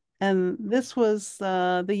Fiction. And this was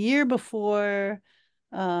the year before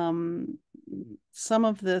um, some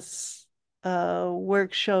of this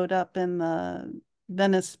work showed up in the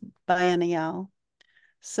Venice Biennial.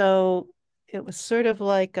 So it was sort of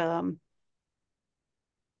like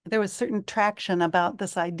there was certain traction about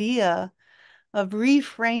this idea of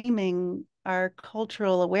reframing our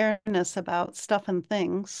cultural awareness about stuff and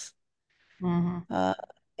things. Mhm. Uh,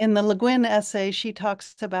 in the Le Guin essay, she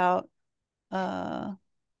talks about uh,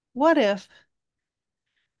 what if,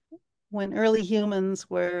 when early humans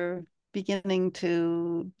were beginning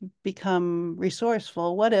to become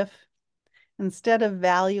resourceful, what if instead of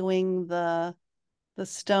valuing the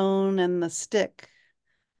stone and the stick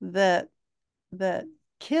that that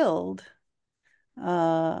killed,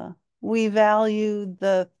 uh, we valued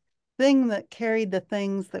the thing that carried the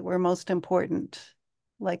things that were most important,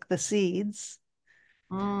 like the seeds,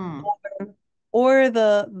 Mm. or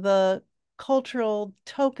the cultural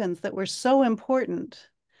tokens that were so important.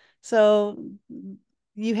 So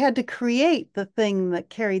you had to create the thing that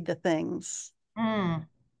carried the things. Mm.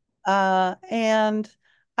 And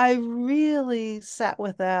I really sat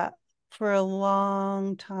with that for a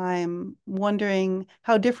long time, wondering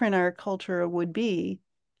how different our culture would be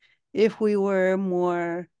if we were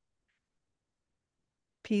more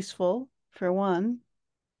peaceful, for one,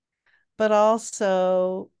 but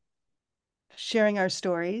also sharing our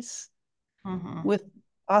stories Mhm. with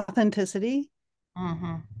authenticity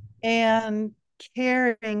Mhm. and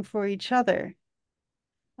caring for each other.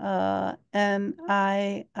 And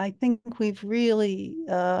I think we've really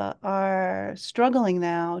are struggling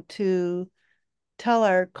now to tell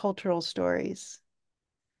our cultural stories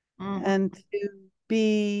Mhm. and to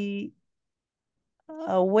be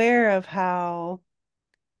aware of how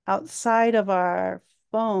outside of our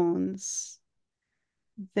phones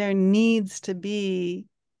there needs to be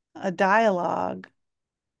a dialogue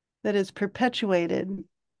that is perpetuated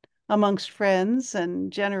amongst friends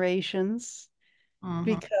and generations Mhm.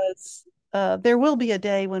 because there will be a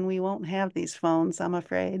day when we won't have these phones, I'm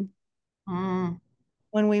afraid, Mm.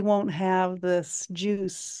 when we won't have this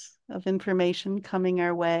juice of information coming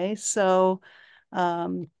our way. So,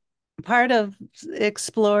 um, part of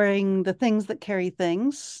exploring the things that carry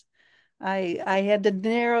things, I had to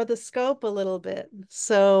narrow the scope a little bit.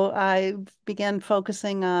 So I began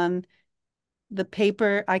focusing on the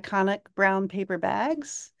paper, iconic brown paper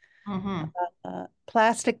bags, Mhm.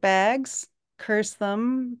 plastic bags, curse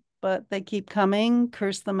them, but they keep coming,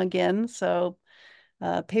 curse them again. So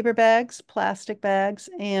paper bags, plastic bags,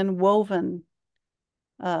 and woven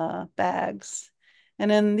bags.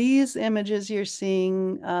 And in these images, you're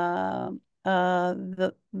seeing the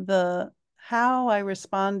how I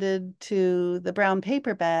responded to the brown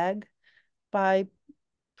paper bag by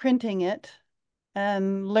printing it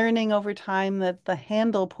and learning over time that the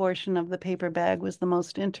handle portion of the paper bag was the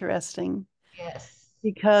most interesting Yes.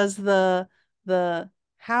 because the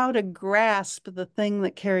how to grasp the thing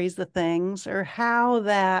that carries the things or how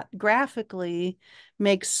that graphically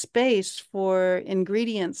makes space for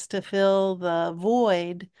ingredients to fill the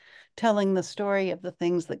void telling the story of the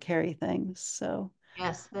things that carry things. So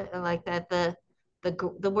Yes, I like that.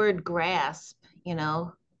 The word grasp, yeah.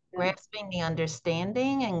 grasping the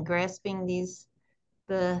understanding and grasping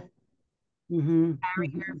the Hmm.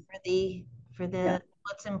 barrier Hmm. Yeah, for the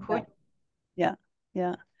what's yeah, important. yeah,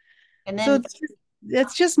 yeah. And So then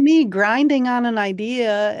it's just me grinding on an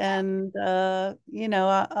idea and the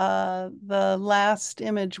last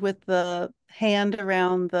image with the hand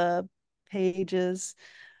around the pages,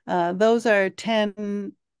 those are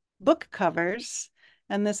 10 book covers,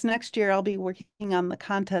 and this next year I'll be working on the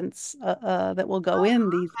contents that will go oh, in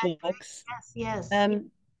these okay, great. books. Yes, yes.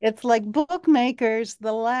 And it's like bookmakers,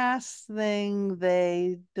 the last thing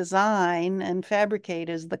they design and fabricate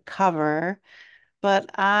is the cover.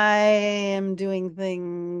 But I am doing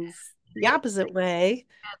things the opposite way.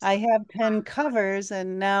 That's I have 10 covers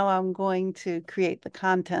and now I'm going to create the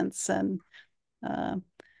contents and uh,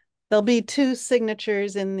 there'll be two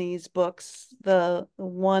signatures in these books. The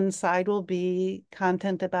one side will be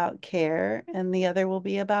content about care, and the other will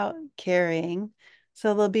be about caring.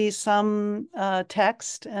 So there'll be some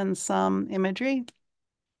text and some imagery,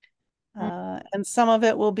 mm, and some of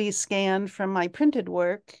it will be scanned from my printed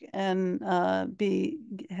work and be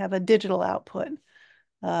have a digital output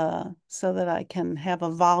so that I can have a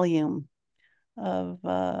volume of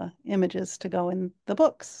images to go in the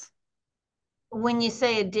books. when you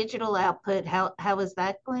say a digital output, how is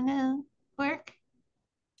that going to work?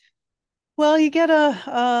 Well, you get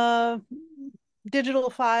a digital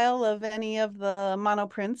file of any of the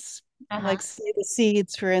monoprints, Uh-huh. like say the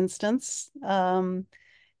seeds, for instance, and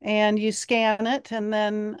you scan it, and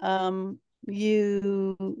then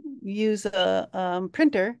you use a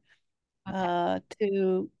printer Okay.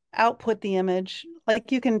 to output the image.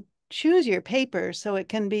 Like you can choose your paper, so it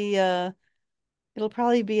can be it'll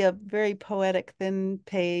probably be a very poetic thin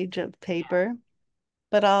page of paper,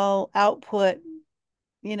 but I'll output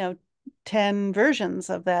you know, 10 versions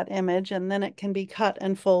of that image, and then it can be cut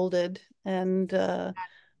and folded and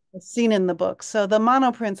seen in the book. So the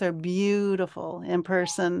monoprints are beautiful in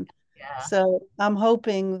person. Yeah. So I'm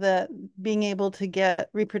hoping that being able to get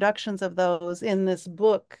reproductions of those in this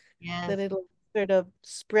book, that Yes. it'll sort of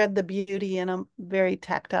spread the beauty in a very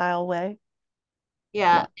tactile way. Yeah.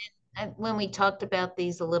 Yeah. And when we talked about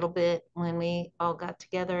these a little bit, when we all got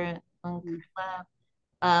together on Mhm.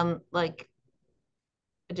 Lab, like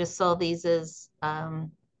I just saw these as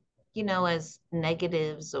as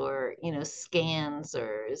negatives or, scans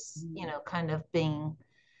or as, kind of being.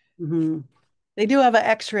 Mhm. They do have an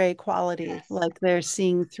X-ray quality, Yes. like they're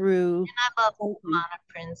seeing through. I love Mhm.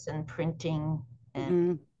 monoprints and printing, and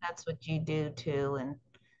Mhm. that's what you do too. And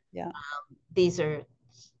Yeah. these are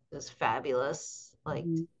just fabulous, like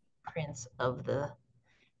Mhm. prints of the.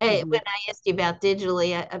 Hey, when Mhm. I asked you about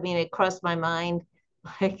digitally, I mean, it crossed my mind,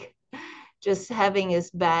 like just having this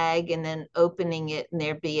bag and then opening it, and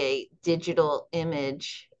there be a digital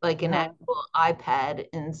image, like an Uh-huh. actual iPad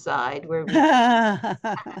inside, where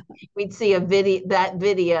we'd see a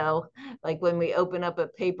video, like when we open up a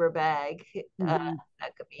paper bag. Uh, Mhm.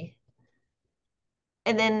 that could be.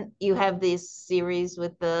 And then you have this series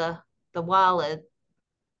with the wallet, like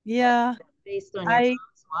Yeah, based on your I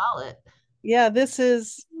mom's wallet. yeah, this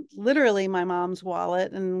is literally my mom's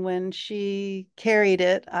wallet, and when she carried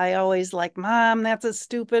it, I always like, "Mom, that's a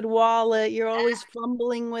stupid wallet. You're always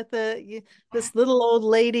fumbling with it. This little old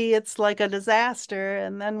lady, it's like a disaster."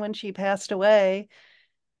 And then when she passed away,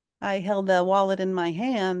 I held the wallet in my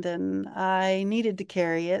hand and I needed to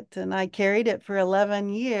carry it, and I carried it for 11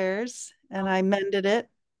 years and I mended it,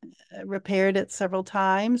 repaired it several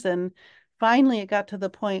times, and finally it got to the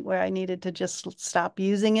point where I needed to just stop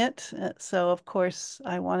using it. So of course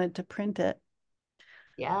I wanted to print it.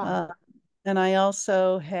 Yeah, Uh, and I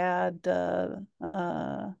also had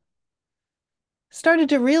started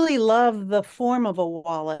to really love the form of a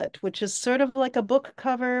wallet, which is sort of like a book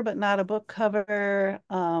cover, but not a book cover.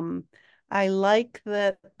 I like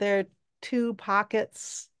that there are two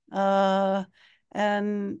pockets, and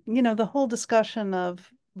the whole discussion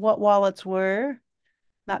of what wallets were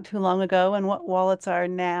not too long ago and what wallets are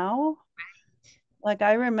now. Like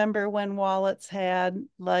I remember when wallets had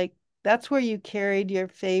like that's where you carried your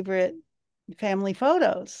favorite family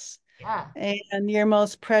photos yeah, and your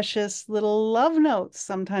most precious little love notes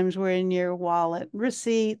sometimes were in your wallet,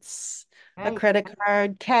 receipts, a right, credit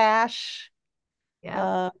card, cash,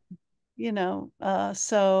 yeah, uh,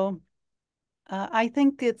 so I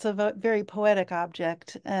think it's a very poetic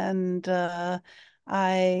object, and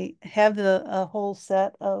I have a whole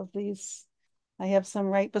set of these. I have some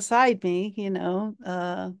right beside me,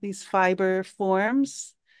 these fiber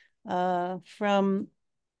forms from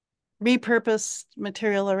repurposed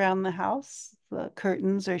material around the house,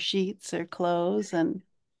 curtains or sheets or clothes. And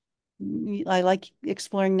I like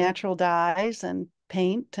exploring natural dyes and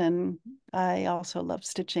paint, and I also love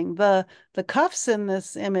stitching. The cuffs in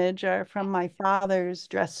this image are from my father's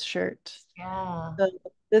dress shirt. yeah. So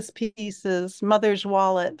this piece is mother's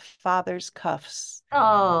wallet, father's cuffs.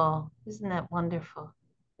 Oh, isn't that wonderful?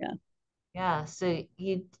 Yeah. Yeah. So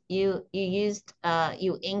you used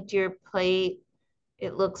you inked your plate,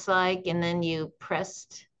 it looks like, and then you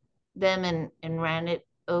pressed them and ran it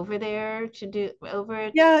over there to do over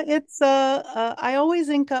it. Yeah, it's I always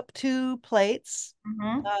ink up two plates,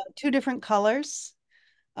 Mm-hmm. two different colors.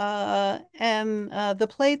 And the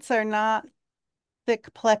plates are not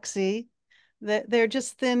thick plexi. They're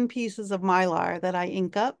just thin pieces of mylar that I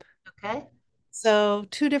ink up. Okay. So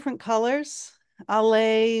two different colors. I'll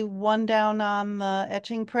lay one down on the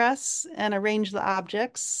etching press and arrange the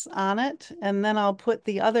objects on it. And then I'll put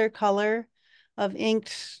the other color of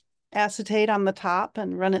inked acetate on the top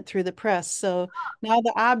and run it through the press. So now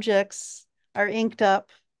the objects are inked up,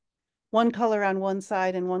 one color on one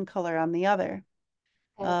side and one color on the other.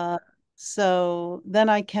 Okay. Uh, so then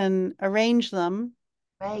I can arrange them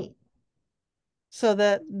Right. so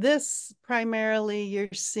that this primarily you're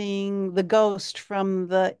seeing the ghost from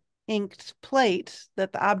the inked plate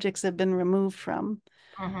that the objects have been removed from.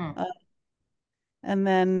 Mm-hmm. Uh, and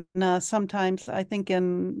then sometimes I think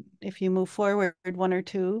if you move forward one or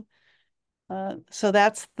two, so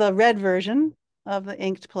that's the red version of the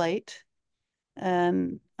inked plate.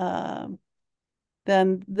 And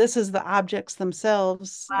then this is the objects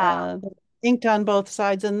themselves, Wow. inked on both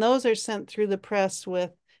sides, and those are sent through the press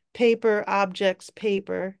with paper, objects,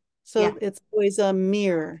 paper. Yeah. So it's always a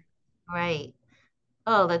mirror. Right.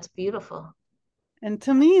 Oh, that's beautiful. And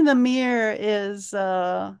to me, the mirror is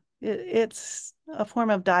it's a form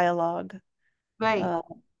of dialogue. Right. Uh,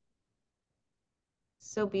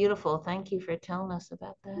 So beautiful. Thank you for telling us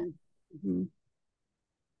about that. mhm.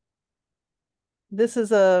 This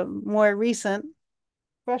is a more recent,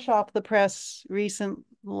 fresh off the press, recent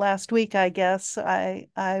last week, I guess.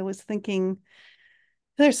 I was thinking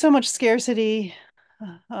there's so much scarcity,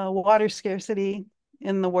 water scarcity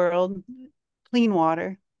in the world, clean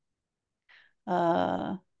water,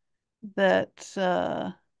 uh,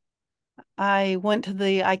 that I went to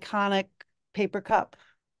the iconic paper cup. I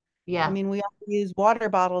Yeah. mean, we all use water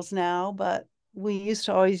bottles now, but we used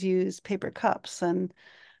to always use paper cups. And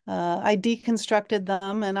I deconstructed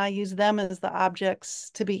them and I use them as the objects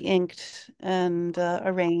to be inked and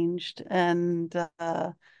arranged. And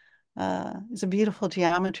it's a beautiful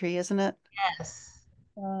geometry, isn't it? Yes.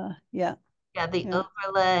 Yeah, Yeah. The yeah,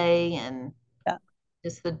 overlay and yeah.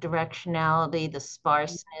 just the directionality, the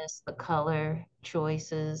sparseness, the color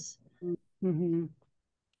choices. Hmm.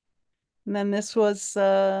 And then this was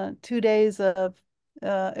 2 days of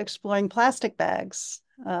exploring plastic bags.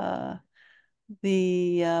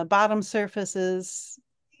 The bottom surface is,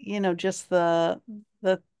 just the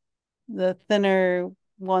the thinner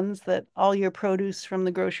ones that all your produce from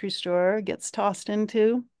the grocery store gets tossed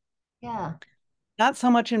into. Yeah. Not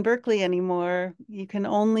so much in Berkeley anymore. You can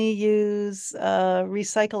only use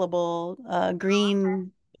recyclable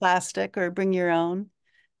green plastic or bring your own.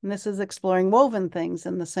 And this is exploring woven things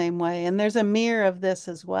in the same way. And there's a mirror of this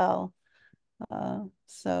as well.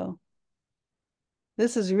 So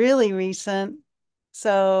this is really recent.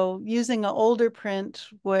 So using an older print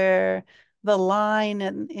where the line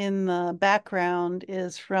in the background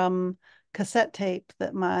is from cassette tape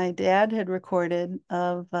that my dad had recorded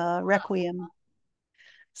of Requiem.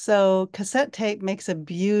 So cassette tape makes a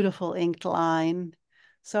beautiful inked line.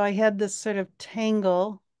 So I had this sort of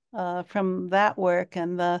tangle from that work,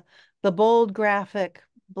 and the bold graphic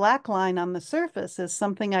black line on the surface is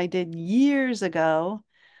something I did years ago.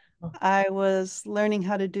 I was learning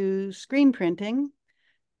how to do screen printing,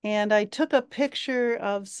 and I took a picture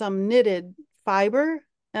of some knitted fiber,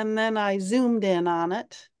 and then I zoomed in on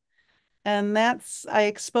it. And I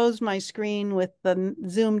exposed my screen with the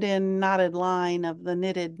zoomed in knotted line of the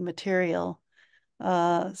knitted material.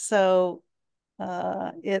 So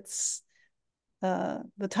it's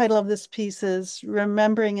the title of this piece is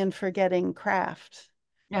Remembering and Forgetting Craft.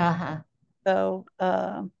 Uh-huh. So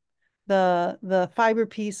the fiber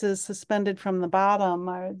pieces suspended from the bottom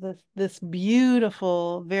are this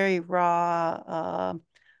beautiful, very raw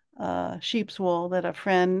sheep's wool that a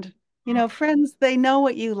friend, friends, they know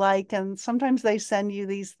what you like, and sometimes they send you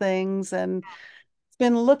these things, and it's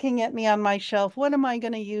been looking at me on my shelf. What am I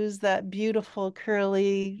going to use that beautiful,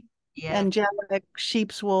 curly, Yeah. angelic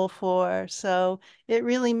sheep's wool for? So it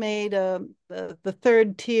really made the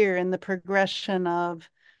third tier in the progression of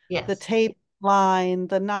the Yes. tape line,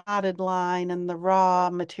 the knotted line, and the raw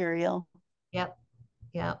material. Yep.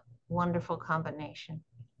 Yep. Wonderful combination.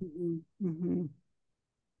 Mhm, mhm.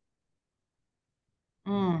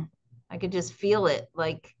 Mm. I could just feel it.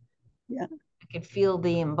 Like Yeah, I could feel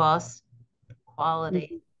the embossed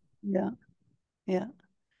quality. mhm. Yeah, yeah.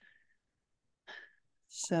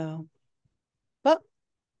 So, well,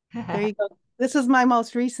 there you go. This is my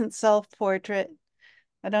most recent self-portrait.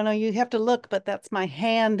 I don't know, you have to look, but that's my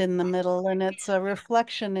hand in the middle, and it's a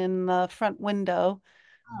reflection in the front window,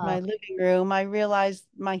 Oh, my living room. I realized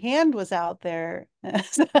my hand was out there, and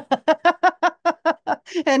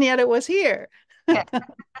yet it was here. yeah.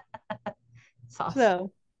 It's awesome.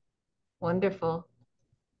 So. Wonderful.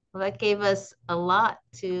 Well, that gave us a lot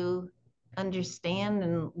to understand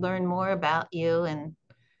and learn more about you. And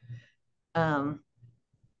um,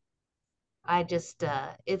 I just,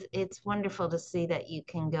 it's wonderful to see that you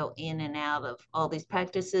can go in and out of all these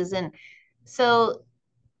practices. And so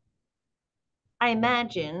I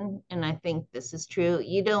imagine, and I think this is true,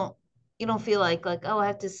 you don't feel like, oh, I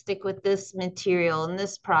have to stick with this material and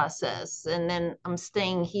this process, and then I'm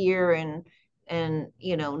staying here and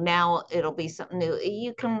now it'll be something new.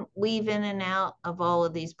 You can weave in and out of all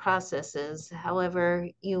of these processes however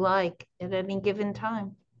you like at any given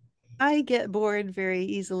time. I get bored very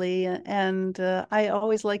easily, and I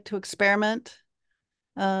always like to experiment.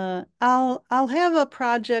 I'll have a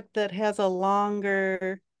project that has a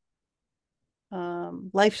longer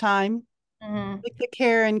lifetime, Hmm. like the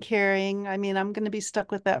care and caring. I mean, I'm going to be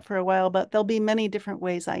stuck with that for a while, but there'll be many different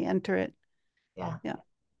ways I enter it. Yeah, Yeah,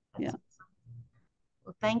 that's yeah. awesome.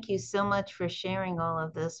 Well, thank you so much for sharing all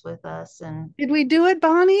of this with us. And Did we do it,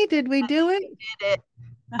 Bonnie? Did we I do think it? we did it.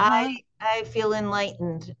 I Uh-huh. I feel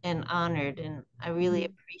enlightened and honored, and I really Mm.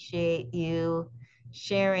 appreciate you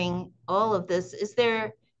sharing all of this. Is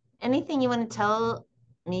there anything you want to tell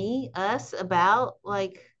us about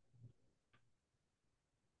like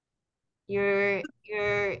your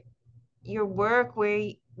your work,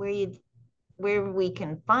 where we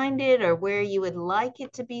can find it, or where you would like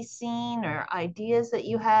it to be seen, or ideas that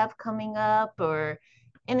you have coming up, or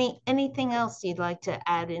anything else you'd like to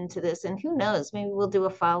add into this? And who knows, maybe we'll do a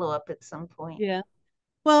follow-up at some point. Yeah.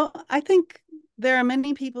 Well, I think there are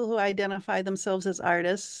many people who identify themselves as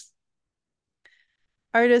artists,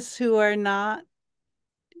 artists who are not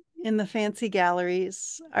in the fancy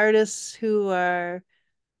galleries, artists who are,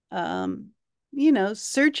 um,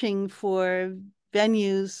 searching for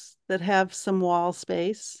venues that have some wall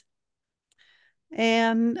space.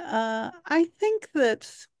 And I think that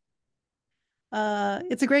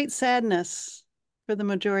it's a great sadness for the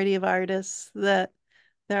majority of artists that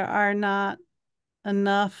there are not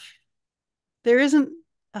enough, there isn't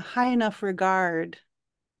a high enough regard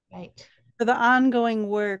Right. for the ongoing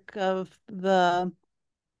work of the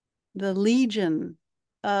legion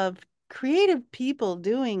of creative people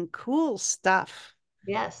doing cool stuff.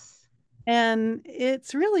 Yes. And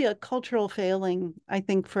it's really a cultural failing, I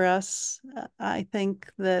think, for us. I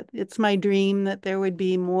think that it's my dream that there would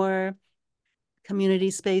be more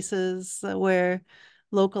community spaces where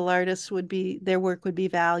local artists would be, their work would be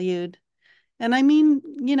valued. And I mean,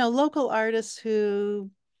 local artists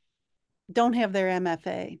who don't have their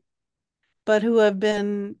MFA, but who have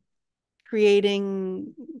been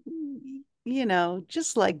creating,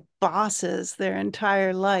 just like bosses their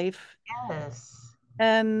entire life. Yes.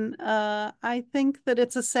 And I think that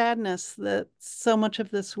it's a sadness that so much of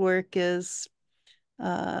this work is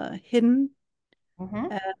hidden. Hmm.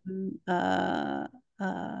 And uh,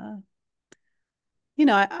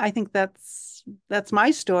 I think that's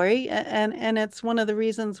my story, and it's one of the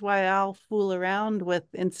reasons why I'll fool around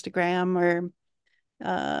with Instagram or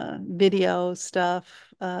video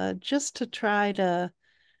stuff, just to try to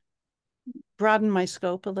broaden my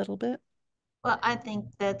scope a little bit. Well, I think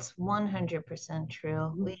that's 100%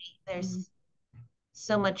 true. Mhm. There's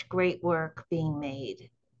so much great work being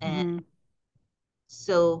made, and Mhm.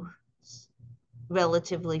 so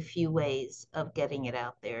relatively few ways of getting it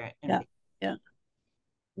out there. Yeah, And yeah,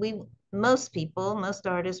 we, most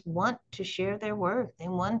artists want to share their work. They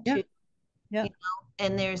want yeah, to, yeah.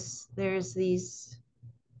 and there's these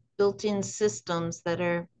built-in systems that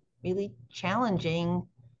are really challenging.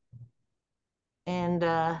 And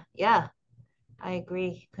yeah, I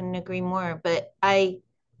agree. Couldn't agree more. But I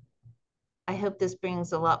hope this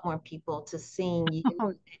brings a lot more people to seeing you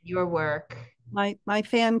and your work. My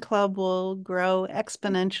fan club will grow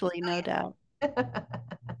exponentially, no doubt.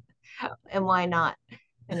 And why not?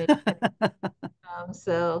 And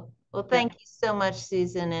well, Yeah. thank you so much,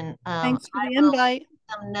 Susan. And Thanks for I the will invite.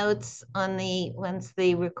 put some notes on the once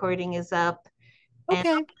the recording is up, and I'll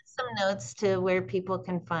Okay, put some notes to where people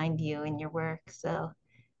can find you and your work. So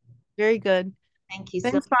very good. thank you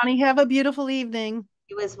so Thanks, much. Bonnie. Have a beautiful evening.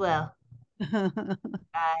 You as well.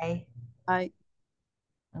 Bye. Bye.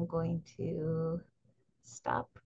 I'm going to stop.